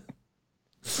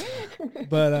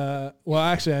but well,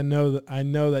 actually, I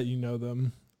know that you know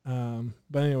them.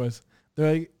 But anyways,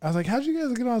 they're like, I was like, how'd you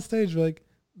guys get on stage? They're like,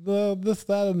 this,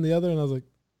 that, and the other, and I was like,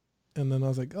 and then I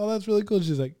was like, oh, that's really cool.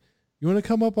 She's like, you want to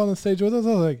come up on the stage with us? I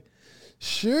was like,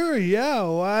 sure, yeah,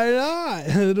 why not?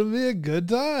 It'll be a good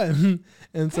time.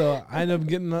 And so I ended up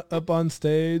getting up on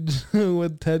stage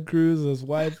with Ted Cruz, his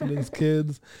wife, and his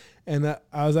kids. And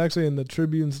I was actually in the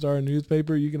Tribune Star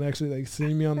newspaper. You can actually like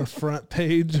see me on the front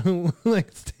page,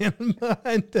 like standing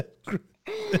behind Ted Cruz.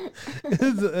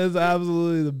 It's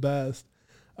absolutely the best.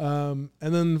 And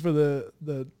then for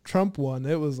the Trump one,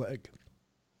 it was like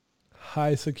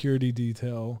high security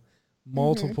detail,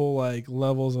 multiple like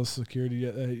levels of security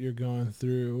that you're going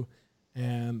through,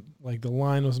 and like the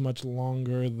line was much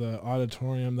longer. The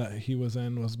auditorium that he was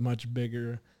in was much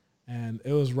bigger, and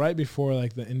it was right before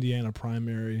like the Indiana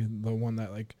primary, the one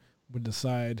that like would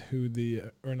decide who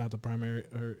or not the primary,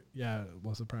 or yeah, it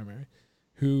was the primary,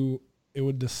 who it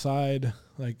would decide,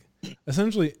 like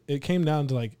essentially it came down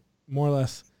to like more or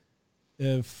less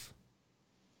if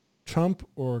Trump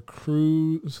or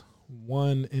Cruz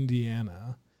won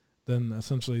Indiana, then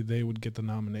essentially they would get the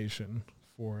nomination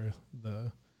for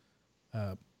the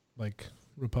like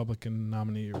Republican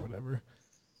nominee or whatever.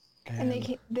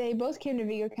 And they both came to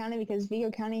Vigo County because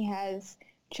Vigo County has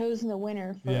chosen the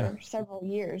winner for several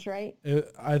years, right?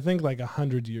 I think like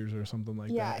 100 years or something like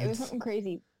that. Yeah, it was something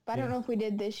crazy. But I don't know if we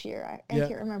did this year. I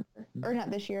can't remember. Or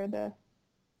not this year.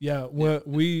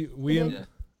 We in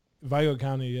Vigo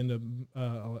County ended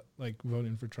up like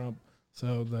voting for Trump.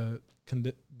 So the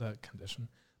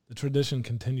tradition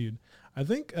continued. I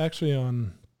think actually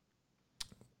on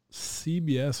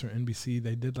CBS or NBC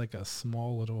they did like a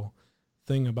small little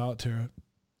thing about Terre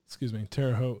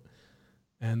Haute,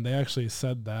 and they actually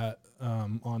said that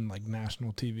on like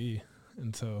national TV,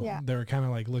 and so they were kind of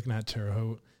like looking at Terre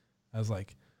Haute as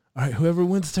like, all right, whoever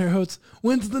wins Terre Haute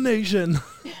wins the nation.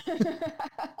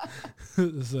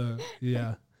 So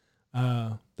yeah,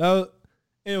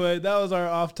 anyway, that was our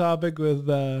off topic with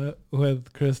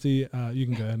Christy. You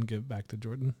can go ahead and get back to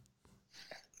Jordan.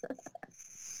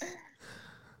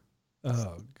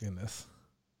 Oh goodness,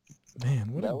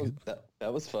 man,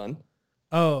 that was fun.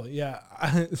 Oh yeah,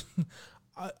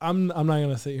 I'm not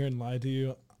gonna sit here and lie to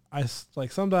you. I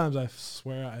like sometimes I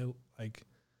swear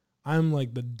I'm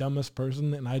like the dumbest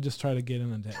person, and I just try to get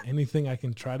into anything I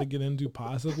can try to get into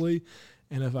possibly,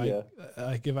 and if I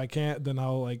can't, then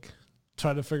I'll like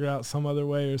try to figure out some other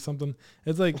way or something.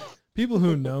 It's like people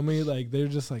who know me, like they're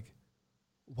just like,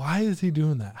 why is he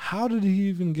doing that? How did he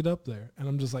even get up there? And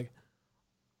I'm just like,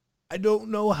 I don't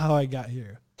know how I got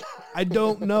here. I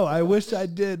don't know. I wish I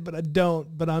did, but I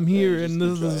don't. But I'm here, and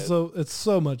this is it's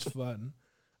so much fun.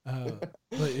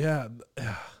 But yeah,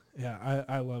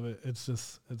 I love it. It's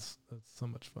so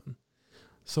much fun.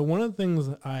 So one of the things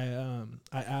I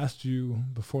asked you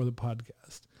before the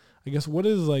podcast, I guess, what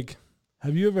is like,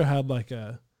 have you ever had like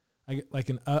an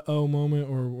uh-oh moment,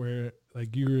 or where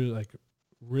like you were like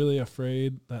really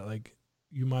afraid that like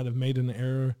you might have made an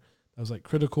error that was like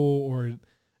critical, or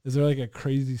is there like a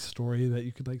crazy story that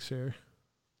you could like share?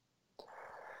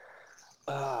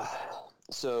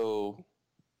 So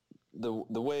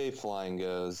the way flying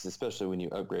goes, especially when you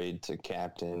upgrade to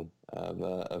captain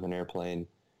of an airplane,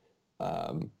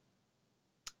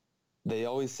 they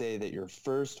always say that your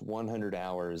first 100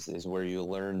 hours is where you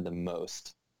learn the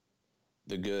most,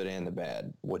 the good and the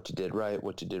bad, what you did right,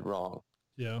 what you did wrong.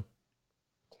 Yeah.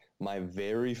 My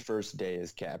very first day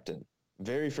as captain,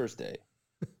 very first day,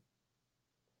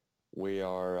 we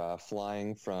are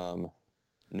flying from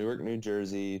Newark, New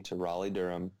Jersey to Raleigh,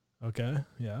 Durham. Okay,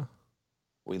 yeah.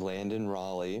 We land in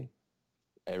Raleigh.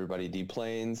 Everybody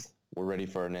deplanes. We're ready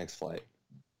for our next flight.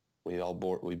 We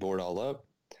board all up.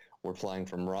 We're flying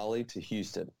from Raleigh to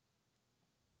Houston.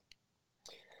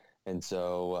 And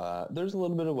so there's a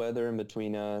little bit of weather in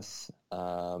between us.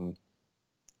 I'm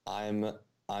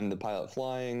the pilot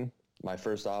flying. My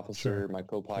first officer, my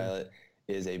co-pilot,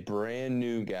 is a brand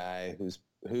new guy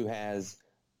who has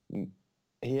the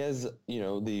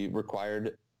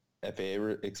required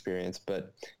FAA experience,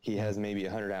 but he has maybe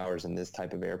 100 hours in this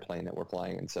type of airplane that we're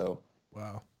flying. And so,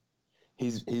 wow,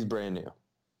 he's brand new.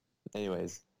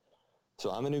 Anyways,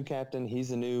 so I'm a new captain. He's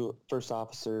a new first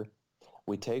officer.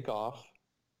 We take off,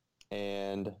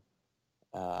 and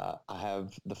I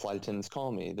have the flight attendants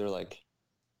call me. They're like,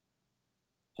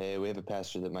 hey, we have a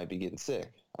passenger that might be getting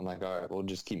sick. I'm like, all right, well,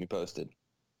 just keep me posted.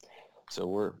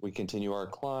 So we continue our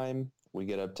climb. We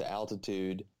get up to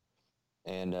altitude,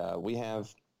 and we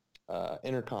have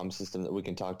intercom system that we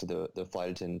can talk to the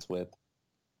flight attendants with,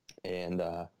 and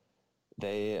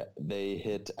they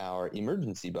hit our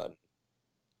emergency button.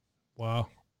 Wow.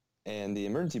 And the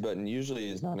emergency button usually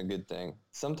is not a good thing.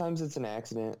 Sometimes it's an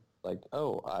accident, like,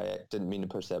 oh, I didn't mean to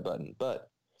push that button. But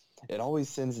it always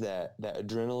sends that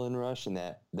adrenaline rush and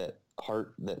that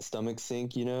heart, that stomach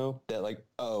sink, that like,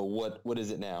 oh, what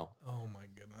is it now? Oh, my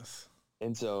goodness.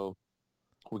 And so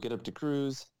we get up to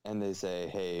cruise, and they say,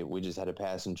 hey, we just had a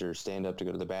passenger stand up to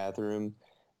go to the bathroom.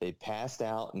 They passed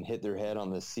out and hit their head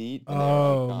on the seat, and they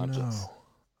were unconscious.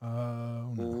 No.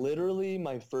 Oh, no. Literally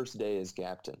my first day as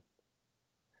captain.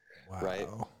 Wow. Right?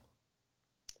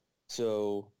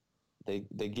 So they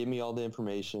give me all the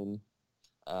information.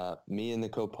 Me and the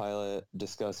co-pilot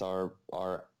discuss our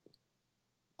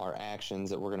actions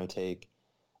that we're going to take,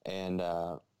 and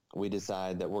we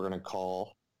decide that we're going to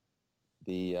call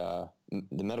the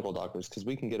medical doctors, because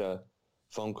we can get a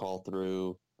phone call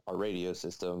through our radio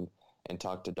system and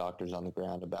talk to doctors on the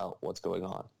ground about what's going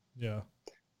on. Yeah.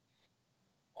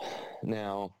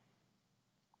 Now,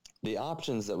 the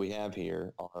options that we have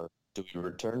here are: do we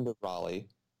return to Raleigh,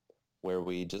 where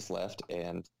we just left,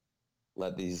 and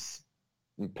let these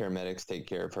paramedics take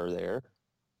care of her there?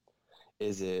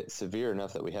 Is it severe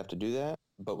enough that we have to do that?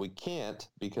 But we can't,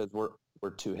 because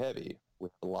we're too heavy. We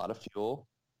have a lot of fuel.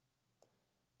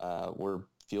 We're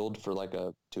fueled for like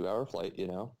a 2-hour flight,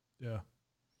 Yeah.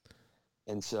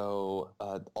 And so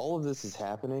all of this is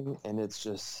happening, and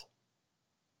it's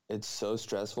so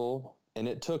stressful. And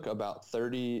it took about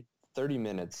 30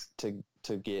 minutes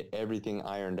to get everything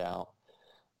ironed out,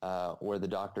 where the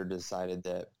doctor decided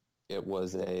that it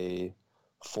was a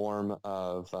form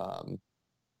of,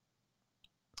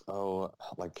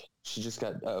 like she just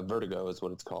got vertigo is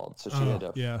what it's called. So she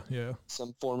had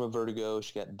some form of vertigo.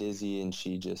 She got dizzy, and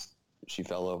she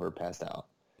fell over, passed out.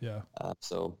 Yeah.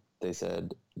 So they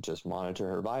said, just monitor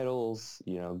her vitals,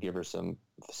 give her some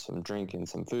drink and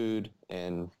some food,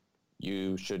 and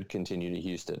you should continue to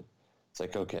Houston. It's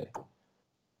like, okay.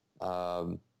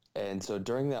 And so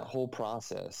during that whole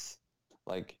process,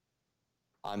 like,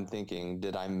 I'm thinking,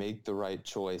 did I make the right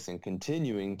choice in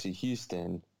continuing to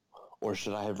Houston, or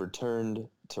should I have returned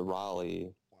to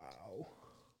Raleigh? Wow.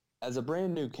 As a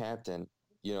brand new captain,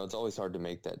 it's always hard to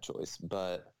make that choice.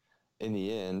 But in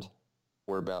the end,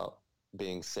 we're about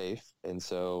being safe. And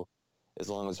so as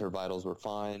long as her vitals were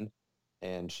fine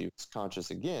and she was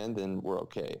conscious again, then we're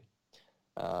okay.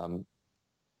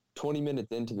 20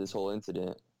 minutes into this whole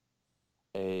incident,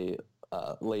 a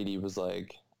lady was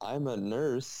like, I'm a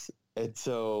nurse. And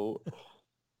so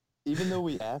even though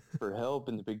we asked for help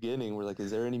in the beginning, we're like,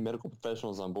 is there any medical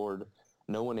professionals on board?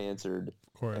 No one answered.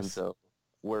 Of course. And so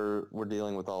we're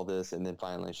dealing with all this. And then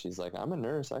finally she's like, I'm a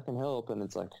nurse, I can help. And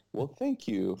it's like, well, thank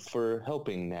you for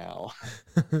helping now.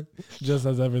 Just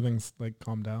as everything's like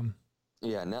calmed down.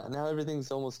 Yeah, now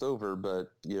everything's almost over,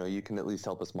 but you can at least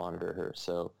help us monitor her.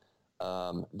 So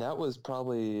that was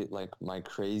probably like my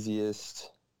craziest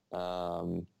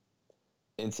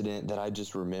incident that I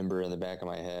just remember in the back of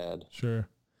my head. Sure.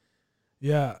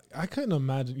 Yeah, I couldn't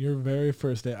imagine your very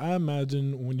first day. I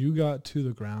imagine when you got to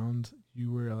the ground,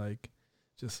 you were like,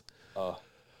 just.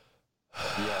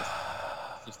 Yes.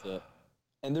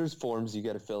 And there's forms you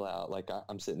got to fill out. Like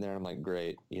I'm sitting there and I'm like,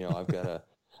 great. I've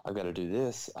got to do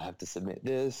this. I have to submit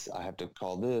this. I have to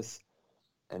call this.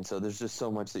 And so there's just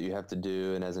so much that you have to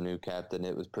do. And as a new captain,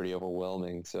 it was pretty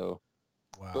overwhelming. So,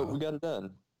 wow. But we got it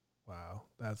done. Wow.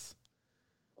 That's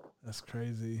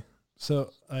crazy. So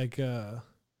like,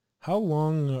 how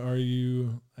long are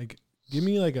you, like, give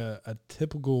me like a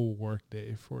typical work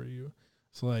day for you.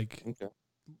 So like, okay.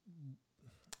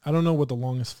 I don't know what the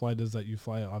longest flight is that you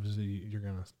fly. Obviously you're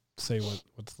going to say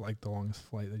what's like the longest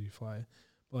flight that you fly.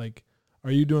 But like,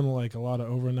 are you doing like a lot of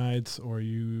overnights, or are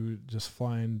you just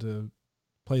flying to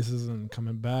places and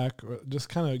coming back? Or just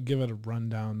kind of give it a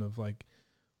rundown of like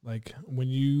when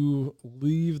you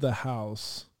leave the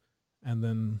house and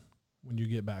then when you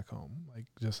get back home, like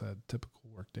just a typical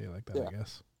work day like that, yeah. I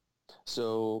guess.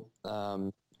 So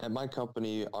at my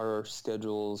company, our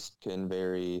schedules can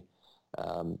vary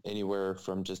anywhere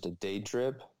from just a day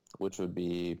trip, which would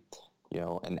be,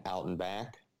 an out and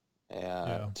back,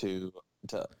 to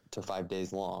 5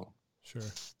 days long. Sure.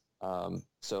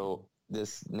 So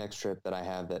this next trip that I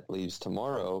have that leaves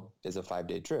tomorrow is a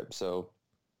 5-day trip. So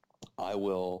I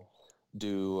will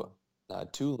do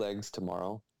 2 legs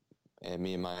tomorrow, and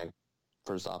me and my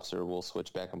first officer will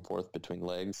switch back and forth between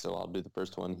legs. So I'll do the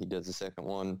first one, he does the second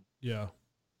one. Yeah.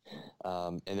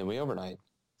 And then we overnight.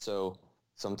 So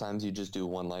sometimes you just do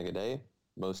 1 leg a day.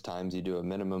 Most times you do a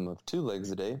minimum of 2 legs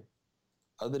a day.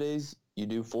 Other days you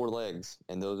do 4 legs,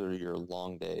 and those are your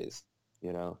long days,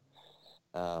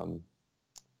 Um,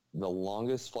 the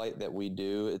longest flight that we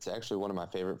do, it's actually one of my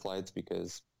favorite flights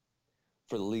because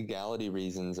for the legality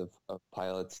reasons of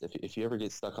pilots, if you ever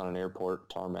get stuck on an airport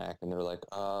tarmac and they're like,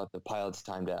 the pilot's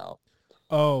timed out.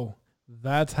 Oh,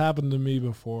 that's happened to me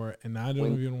before, and I don't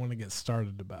When- even want to get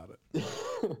started about it.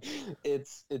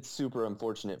 it's super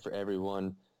unfortunate for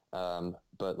everyone.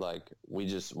 But like we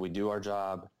do our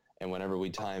job, and whenever we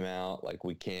time out, like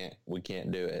we can't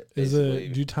do it. Is Basically,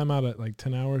 it? Do you time out at like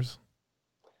 10 hours?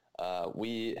 no,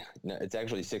 it's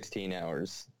actually 16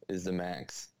 hours is the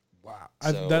max. Wow.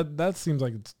 So- That seems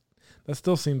like that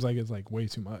still seems like it's like way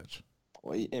too much.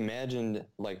 Well, imagine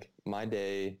like my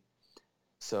day.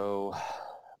 So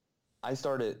I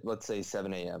start at, let's say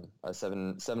 7 a.m.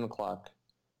 7 o'clock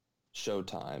show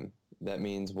time. That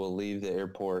means we'll leave the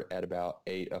airport at about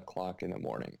 8 o'clock in the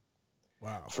morning.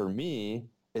 Wow. For me,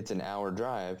 it's an hour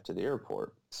drive to the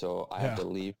airport. So I have to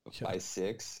leave by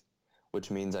 6, which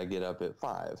means I get up at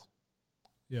 5.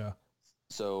 Yeah.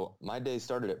 So my day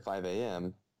started at 5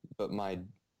 a.m., but my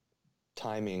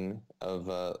timing of,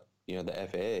 the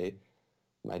FAA,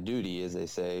 my duty, as they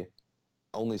say,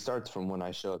 only starts from when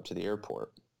I show up to the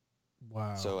airport.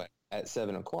 Wow. So at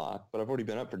 7 o'clock, but I've already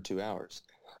been up for 2 hours.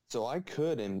 So I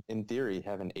could, in theory,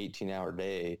 have an 18-hour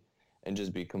day and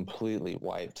just be completely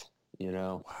wiped,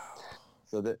 Wow.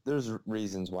 So there's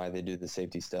reasons why they do the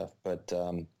safety stuff. But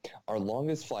our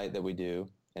longest flight that we do,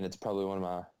 and it's probably one of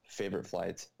my favorite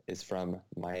flights, is from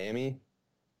Miami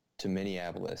to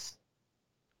Minneapolis.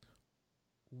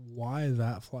 Why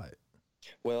that flight?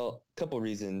 Well, a couple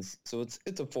reasons. So it's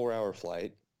a 4-hour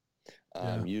flight.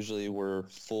 Usually we're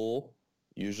full.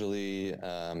 Usually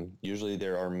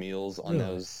there are meals on Really?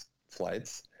 those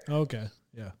flights. Okay.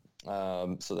 Yeah.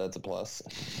 So that's a plus.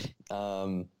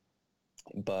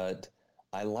 But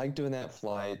I like doing that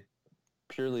flight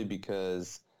purely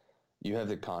because you have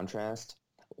the contrast.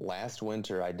 Last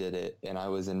winter I did it and I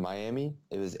was in Miami.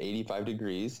 It was 85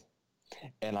 degrees.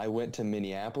 And I went to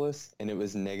Minneapolis and it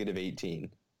was negative 18.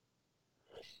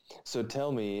 So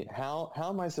tell me, how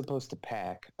am I supposed to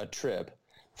pack a trip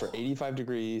for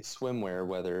 85-degree swimwear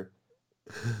weather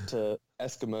to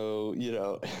Eskimo,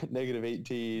 negative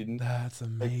 18? That's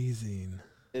amazing.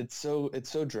 It's so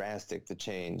drastic the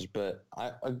change. But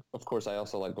I of course, I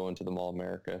also like going to the Mall of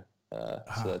America. So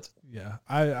that's Yeah.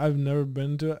 I've never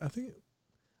been to it. I think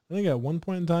at one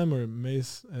point in time, or it may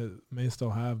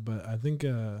still have, but I think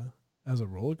as a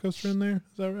roller coaster in there.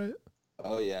 Is that right?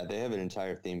 oh yeah, they have an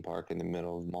entire theme park in the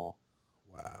middle of the mall.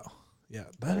 Wow. Yeah.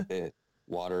 Like they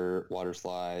water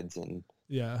slides and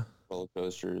Yeah. roller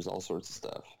coasters, all sorts of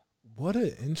stuff. What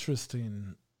an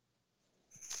interesting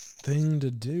thing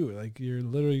to do. Like you're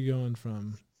literally going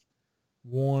from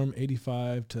warm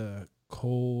 85 to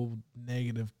cold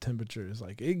negative temperatures.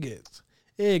 Like it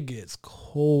gets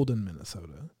cold in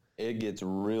Minnesota. It gets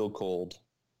real cold.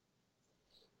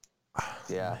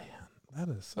 Yeah. Man,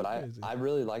 that is so But crazy. I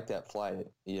really like that flight.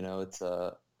 It's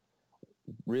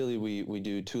really we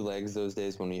do 2 legs those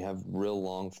days when we have real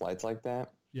long flights like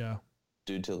that. Yeah.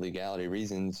 Due to legality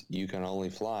reasons, you can only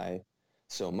fly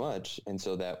so much, and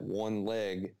so that one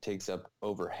leg takes up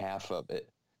over half of it.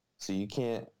 So you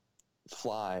can't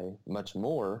fly much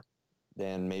more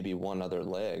than maybe one other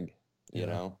leg, you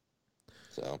know?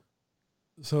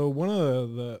 So one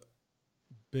of the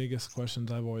biggest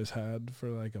questions I've always had for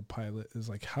like a pilot is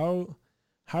like how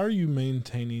are you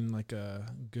maintaining like a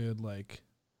good like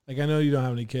I know you don't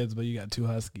have any kids, but you got 2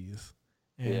 huskies.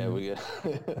 And, Yeah, we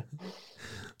get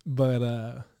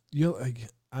but you like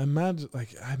I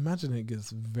imagine it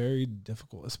gets very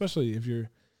difficult, especially if you're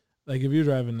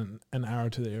driving an hour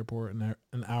to the airport and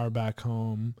an hour back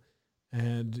home,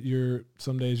 and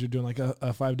some days you're doing like a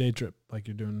 5-day trip like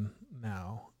you're doing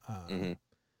now. Mhm.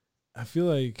 I feel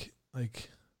like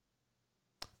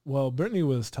well, Brittany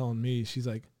was telling me, she's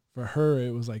like, for her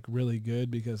it was like really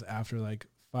good because after like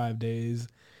 5 days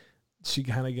she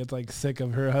kind of gets like sick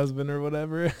of her husband or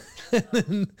whatever.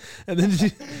 and then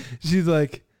she's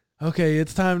like, okay,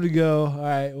 it's time to go. All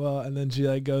right, well, and then she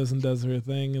like goes and does her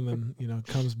thing, and then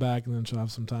comes back, and then she'll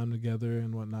have some time together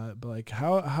and whatnot. But like,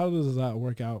 how does that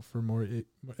work out for more?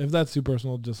 If that's too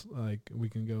personal, just like we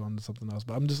can go on to something else.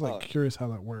 But I'm just like curious how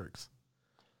that works.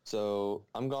 So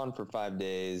I'm gone for 5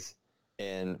 days,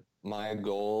 and my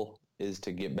goal is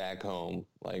to get back home.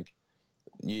 Like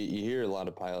you hear a lot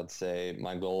of pilots say,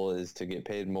 my goal is to get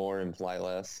paid more and fly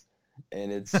less.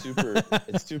 And it's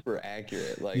super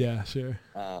accurate. Like, yeah, sure.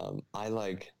 I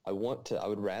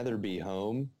would rather be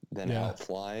home than out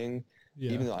flying,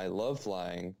 even though I love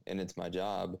flying and it's my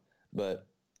job, but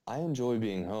I enjoy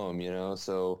being home,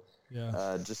 So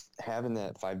just having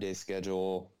that 5-day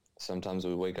schedule. Sometimes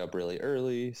we wake up really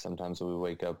early. Sometimes we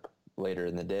wake up later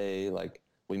in the day. Like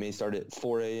we may start at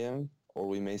 4 a.m. or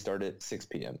we may start at 6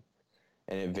 p.m.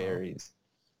 and it varies.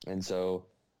 And so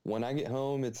when I get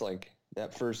home, it's like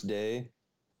that first day,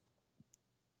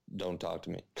 don't talk to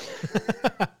me.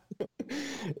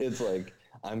 It's like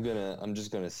I'm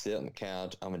just gonna sit on the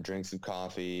couch. I'm gonna drink some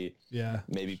coffee. Yeah.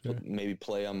 Maybe sure. maybe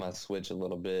play on my Switch a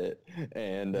little bit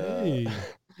and Hey.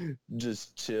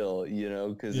 just chill,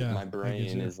 because Yeah, my I get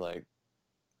brain you.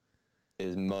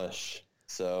 is mush.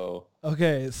 So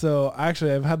Okay, so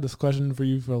actually, I've had this question for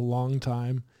you for a long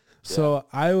time. yeah. So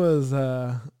I was,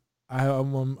 I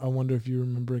wonder if you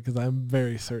remember because I'm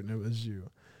very certain it was you.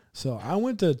 So I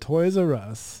went to Toys R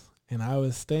Us and I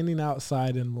was standing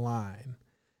outside in line,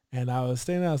 and I was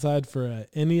standing outside for a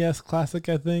NES Classic,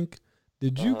 I think.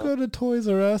 Did you Uh-huh. go to Toys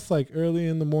R Us like early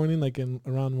in the morning, like in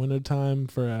around winter time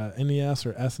for a NES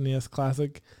or SNES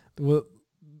Classic? What,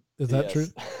 is that true?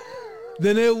 Yes.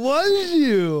 Then it was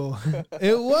you.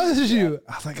 It was Yeah. you.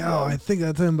 I was like, oh, Yeah. I think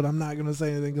that's him, but I'm not gonna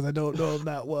say anything because I don't know him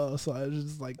that well. So I was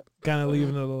just like kind of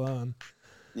leaving it alone.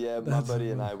 Yeah, my That's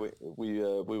buddy and I we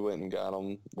went and got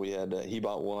them. We had he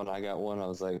bought one, I got one. I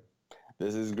was like,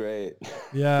 this is great.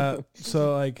 Yeah.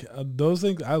 So like those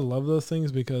things, I love those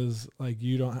things because like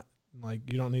you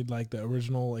don't need like the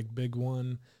original like big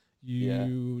one. Yeah.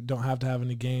 You don't have to have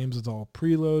any games. It's all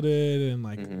preloaded and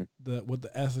like Mhm. with the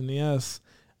SNES,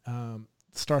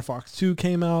 Star Fox 2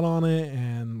 came out on it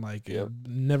and like it Yep. had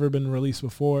never been released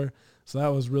before. So that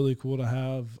was really cool to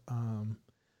have.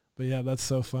 But yeah, that's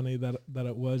so funny that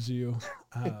it was you.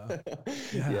 Yeah.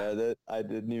 Yeah, that I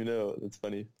didn't even know. That's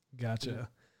funny. Gotcha.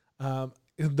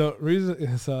 The reason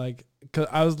is like, cause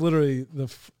I was literally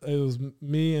it was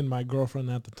me and my girlfriend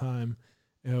at the time.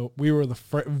 You know, we were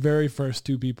the very first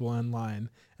two people in line,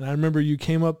 and I remember you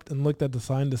came up and looked at the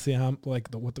sign to see how like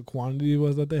what the quantity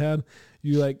was that they had.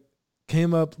 You like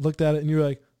came up, looked at it, and you were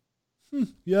like,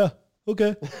 yeah,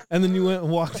 okay, and then you went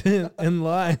and walked in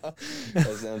line.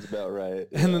 That sounds about right.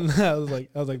 And Yeah. then I was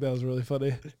like, that was really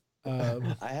funny. I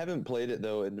haven't played it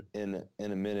though in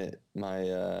a minute.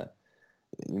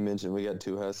 You mentioned we got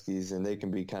two huskies and they can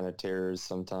be kind of terrors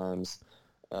sometimes.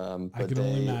 I But can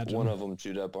only imagine. one of them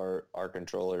chewed up our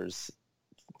controllers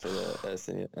for the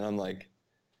SNES, and I'm like,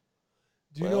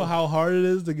 Do you know well, how hard it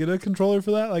is to get a controller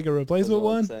for that, like a that's replacement what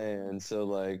I'm one? saying. So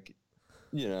like,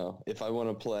 if I want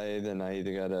to play, then I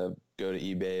either gotta go to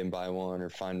eBay and buy one or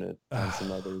find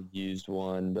some other used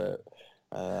one. But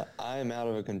I am out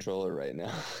of a controller right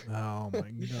now. Oh my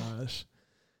gosh.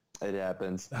 It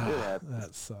happens. It happens.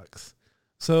 That sucks.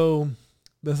 So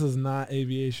this is not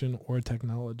aviation or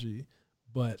technology,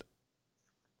 but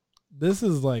this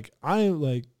is like I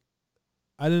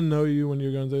didn't know you when you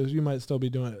were going through this. You might still be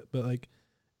doing it, but like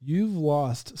you've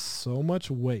lost so much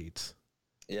weight.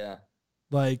 Yeah.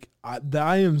 Like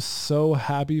I am so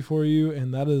happy for you,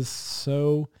 and that is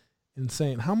so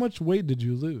insane. How much weight did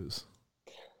you lose?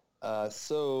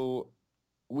 So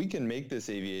we can make this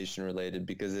aviation related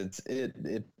because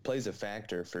it plays a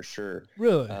factor for sure.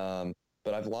 Really?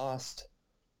 But I've lost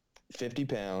 50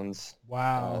 pounds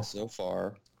Wow. so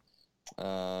far.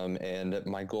 And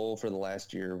my goal for the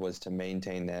last year was to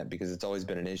maintain that because it's always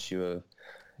been an issue of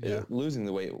losing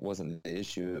the weight wasn't the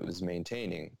issue. It was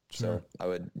maintaining. Sure. So I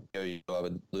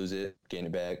would lose it, gain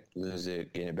it back, lose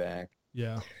it, gain it back.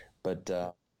 Yeah.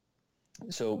 But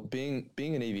so being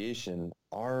in aviation,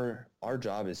 our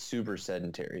job is super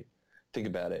sedentary. Think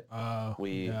about it.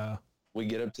 We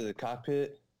get up to the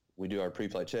cockpit, we do our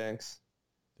pre-flight checks,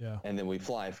 and then we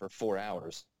fly for 4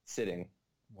 hours sitting.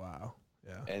 Wow.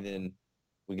 Yeah. And then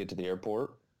we get to the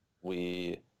airport,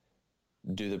 we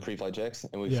do the pre-flight checks,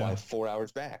 and we fly 4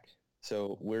 hours back.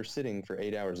 So we're sitting for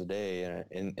 8 hours a day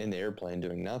in the airplane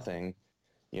doing nothing,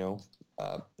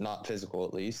 not physical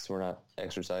at least. We're not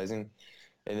exercising.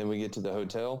 And then we get to the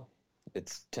hotel.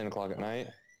 It's 10 o'clock at night.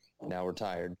 Now we're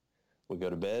tired. We go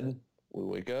to bed. We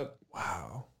wake up.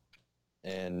 Wow.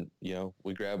 And,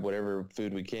 we grab whatever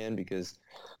food we can because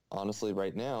honestly,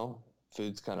 right now,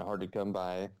 food's kind of hard to come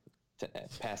by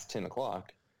past 10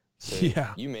 o'clock. So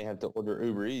you may have to order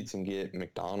Uber Eats and get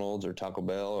McDonald's or Taco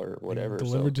Bell or whatever.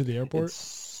 Delivered to the airport?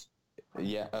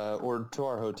 Or to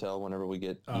our hotel whenever we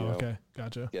get, okay.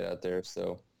 Gotcha. get out there.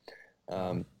 So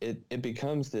it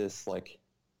becomes this like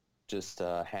just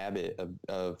a habit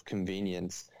of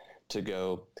convenience to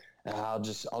go, I'll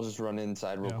just run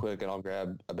inside real quick and I'll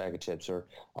grab a bag of chips, or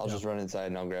I'll just run inside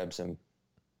and I'll grab some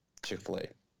Chick-fil-A.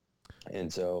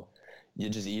 And so you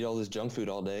just eat all this junk food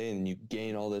all day and you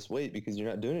gain all this weight because you're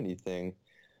not doing anything.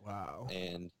 Wow.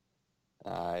 And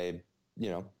I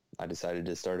decided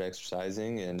to start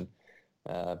exercising, and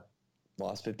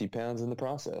lost 50 pounds in the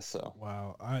process. So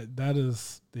Wow, that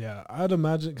is, yeah. I'd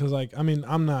imagine, because like, I mean,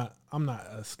 I'm not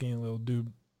a skinny little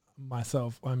dude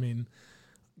myself. I mean,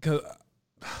 because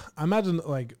I imagine,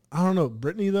 like, I don't know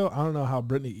Brittany though. I don't know how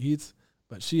Brittany eats,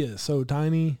 but she is so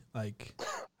tiny. Like,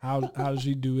 how does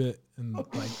she do it? And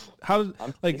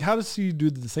like how does she do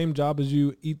the same job as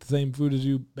you, eat the same food as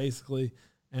you, basically,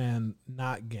 and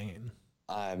not gain?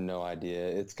 I have no idea.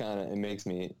 It's kind of, it makes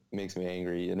me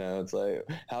angry. You know, it's like,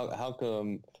 how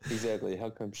come, exactly, how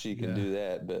come she can do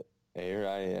that, but here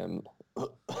I am.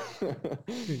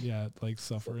 Yeah, like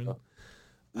suffering.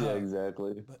 Yeah,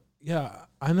 exactly. But yeah,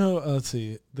 I know. Let's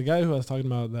see, the guy who I was talking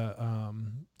about that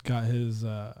got his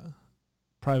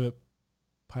private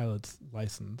pilot's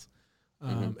license.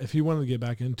 If he wanted to get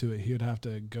back into it, he would have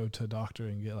to go to a doctor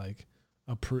and get like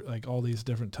like all these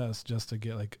different tests just to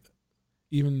get like,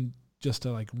 even just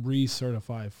to like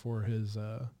recertify for his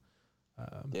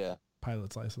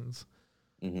pilot's license.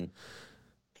 Mm-hmm.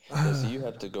 Yeah, so you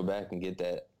have to go back and get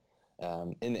that.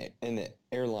 In the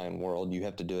airline world, you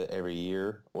have to do it every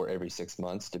year or every 6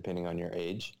 months, depending on your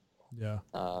age. Yeah.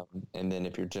 And then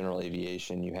if you're general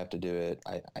aviation, you have to do it.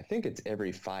 I think it's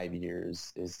every 5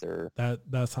 years is their.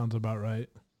 That sounds about right.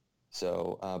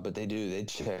 So, but they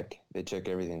check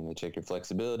everything. They check your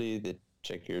flexibility. They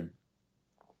check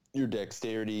your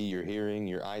dexterity, your hearing,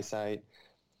 your eyesight.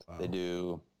 Wow. They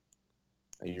do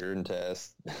a urine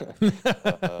test.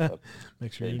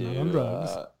 Make sure you're not on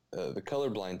drugs. The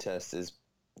colorblind test is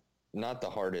not the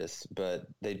hardest, but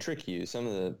they trick you. Some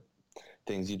of the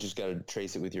things you just got to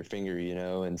trace it with your finger, you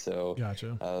know. And so,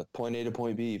 gotcha. Point A to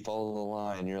point B, follow the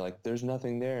line. You're like, there's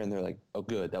nothing there, and they're like, oh,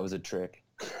 good, that was a trick.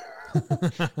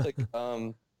 Like,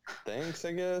 thanks,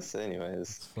 I guess. Anyways,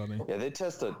 it's funny. Yeah, they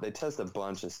test a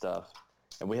bunch of stuff,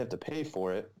 and we have to pay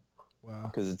for it. Wow.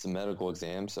 Because it's a medical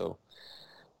exam, so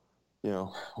you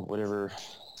know, whatever.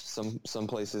 Some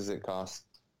places it costs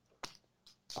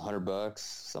 $100.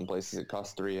 Some places it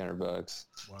costs $300.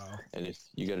 Wow. And if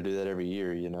you got to do that every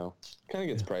year, you know, kind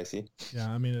of gets pricey.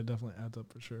 Yeah, I mean, it definitely adds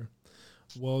up for sure.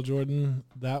 Well, Jordan,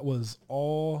 that was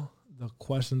all the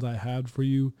questions I had for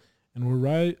you. And we're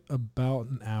right about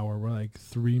an hour. We're like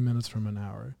 3 minutes from an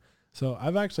hour. So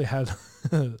I've actually had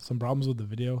some problems with the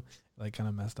video. Like kind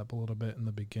of messed up a little bit in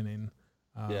the beginning.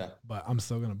 But I'm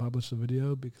still going to publish the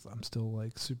video because I'm still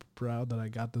like super proud that I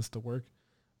got this to work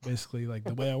basically like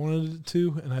the way I wanted it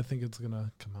to. And I think it's going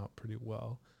to come out pretty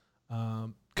well.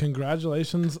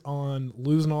 Congratulations on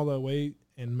losing all that weight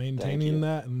and maintaining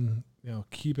that and, you know,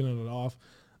 keeping it off.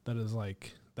 That is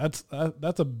like, that's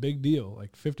a big deal.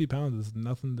 Like 50 pounds is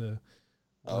nothing to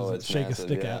shake massive, a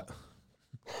stick at.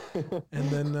 And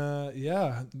then,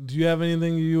 do you have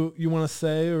anything you want to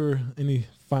say or any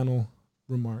final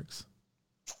remarks?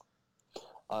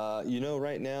 You know,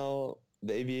 right now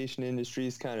the aviation industry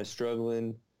is kind of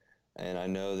struggling, and I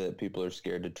know that people are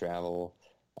scared to travel.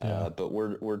 But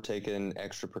we're taking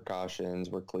extra precautions.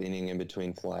 We're cleaning in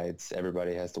between flights.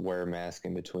 Everybody has to wear a mask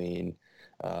in between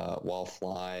while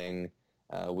flying.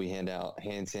 We hand out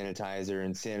hand sanitizer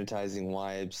and sanitizing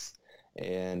wipes,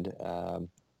 and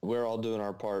we're all doing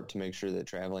our part to make sure that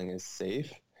traveling is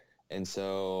safe. And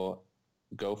so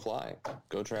go fly,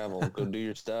 go travel, go do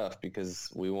your stuff because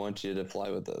we want you to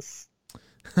fly with us.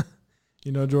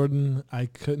 You know, Jordan, I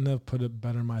couldn't have put it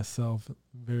better myself.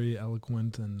 Very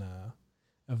eloquent. And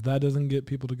if that doesn't get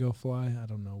people to go fly, I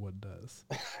don't know what does.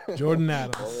 Jordan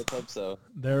Adams. Well, let's hope so.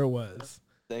 There it was.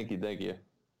 Thank you.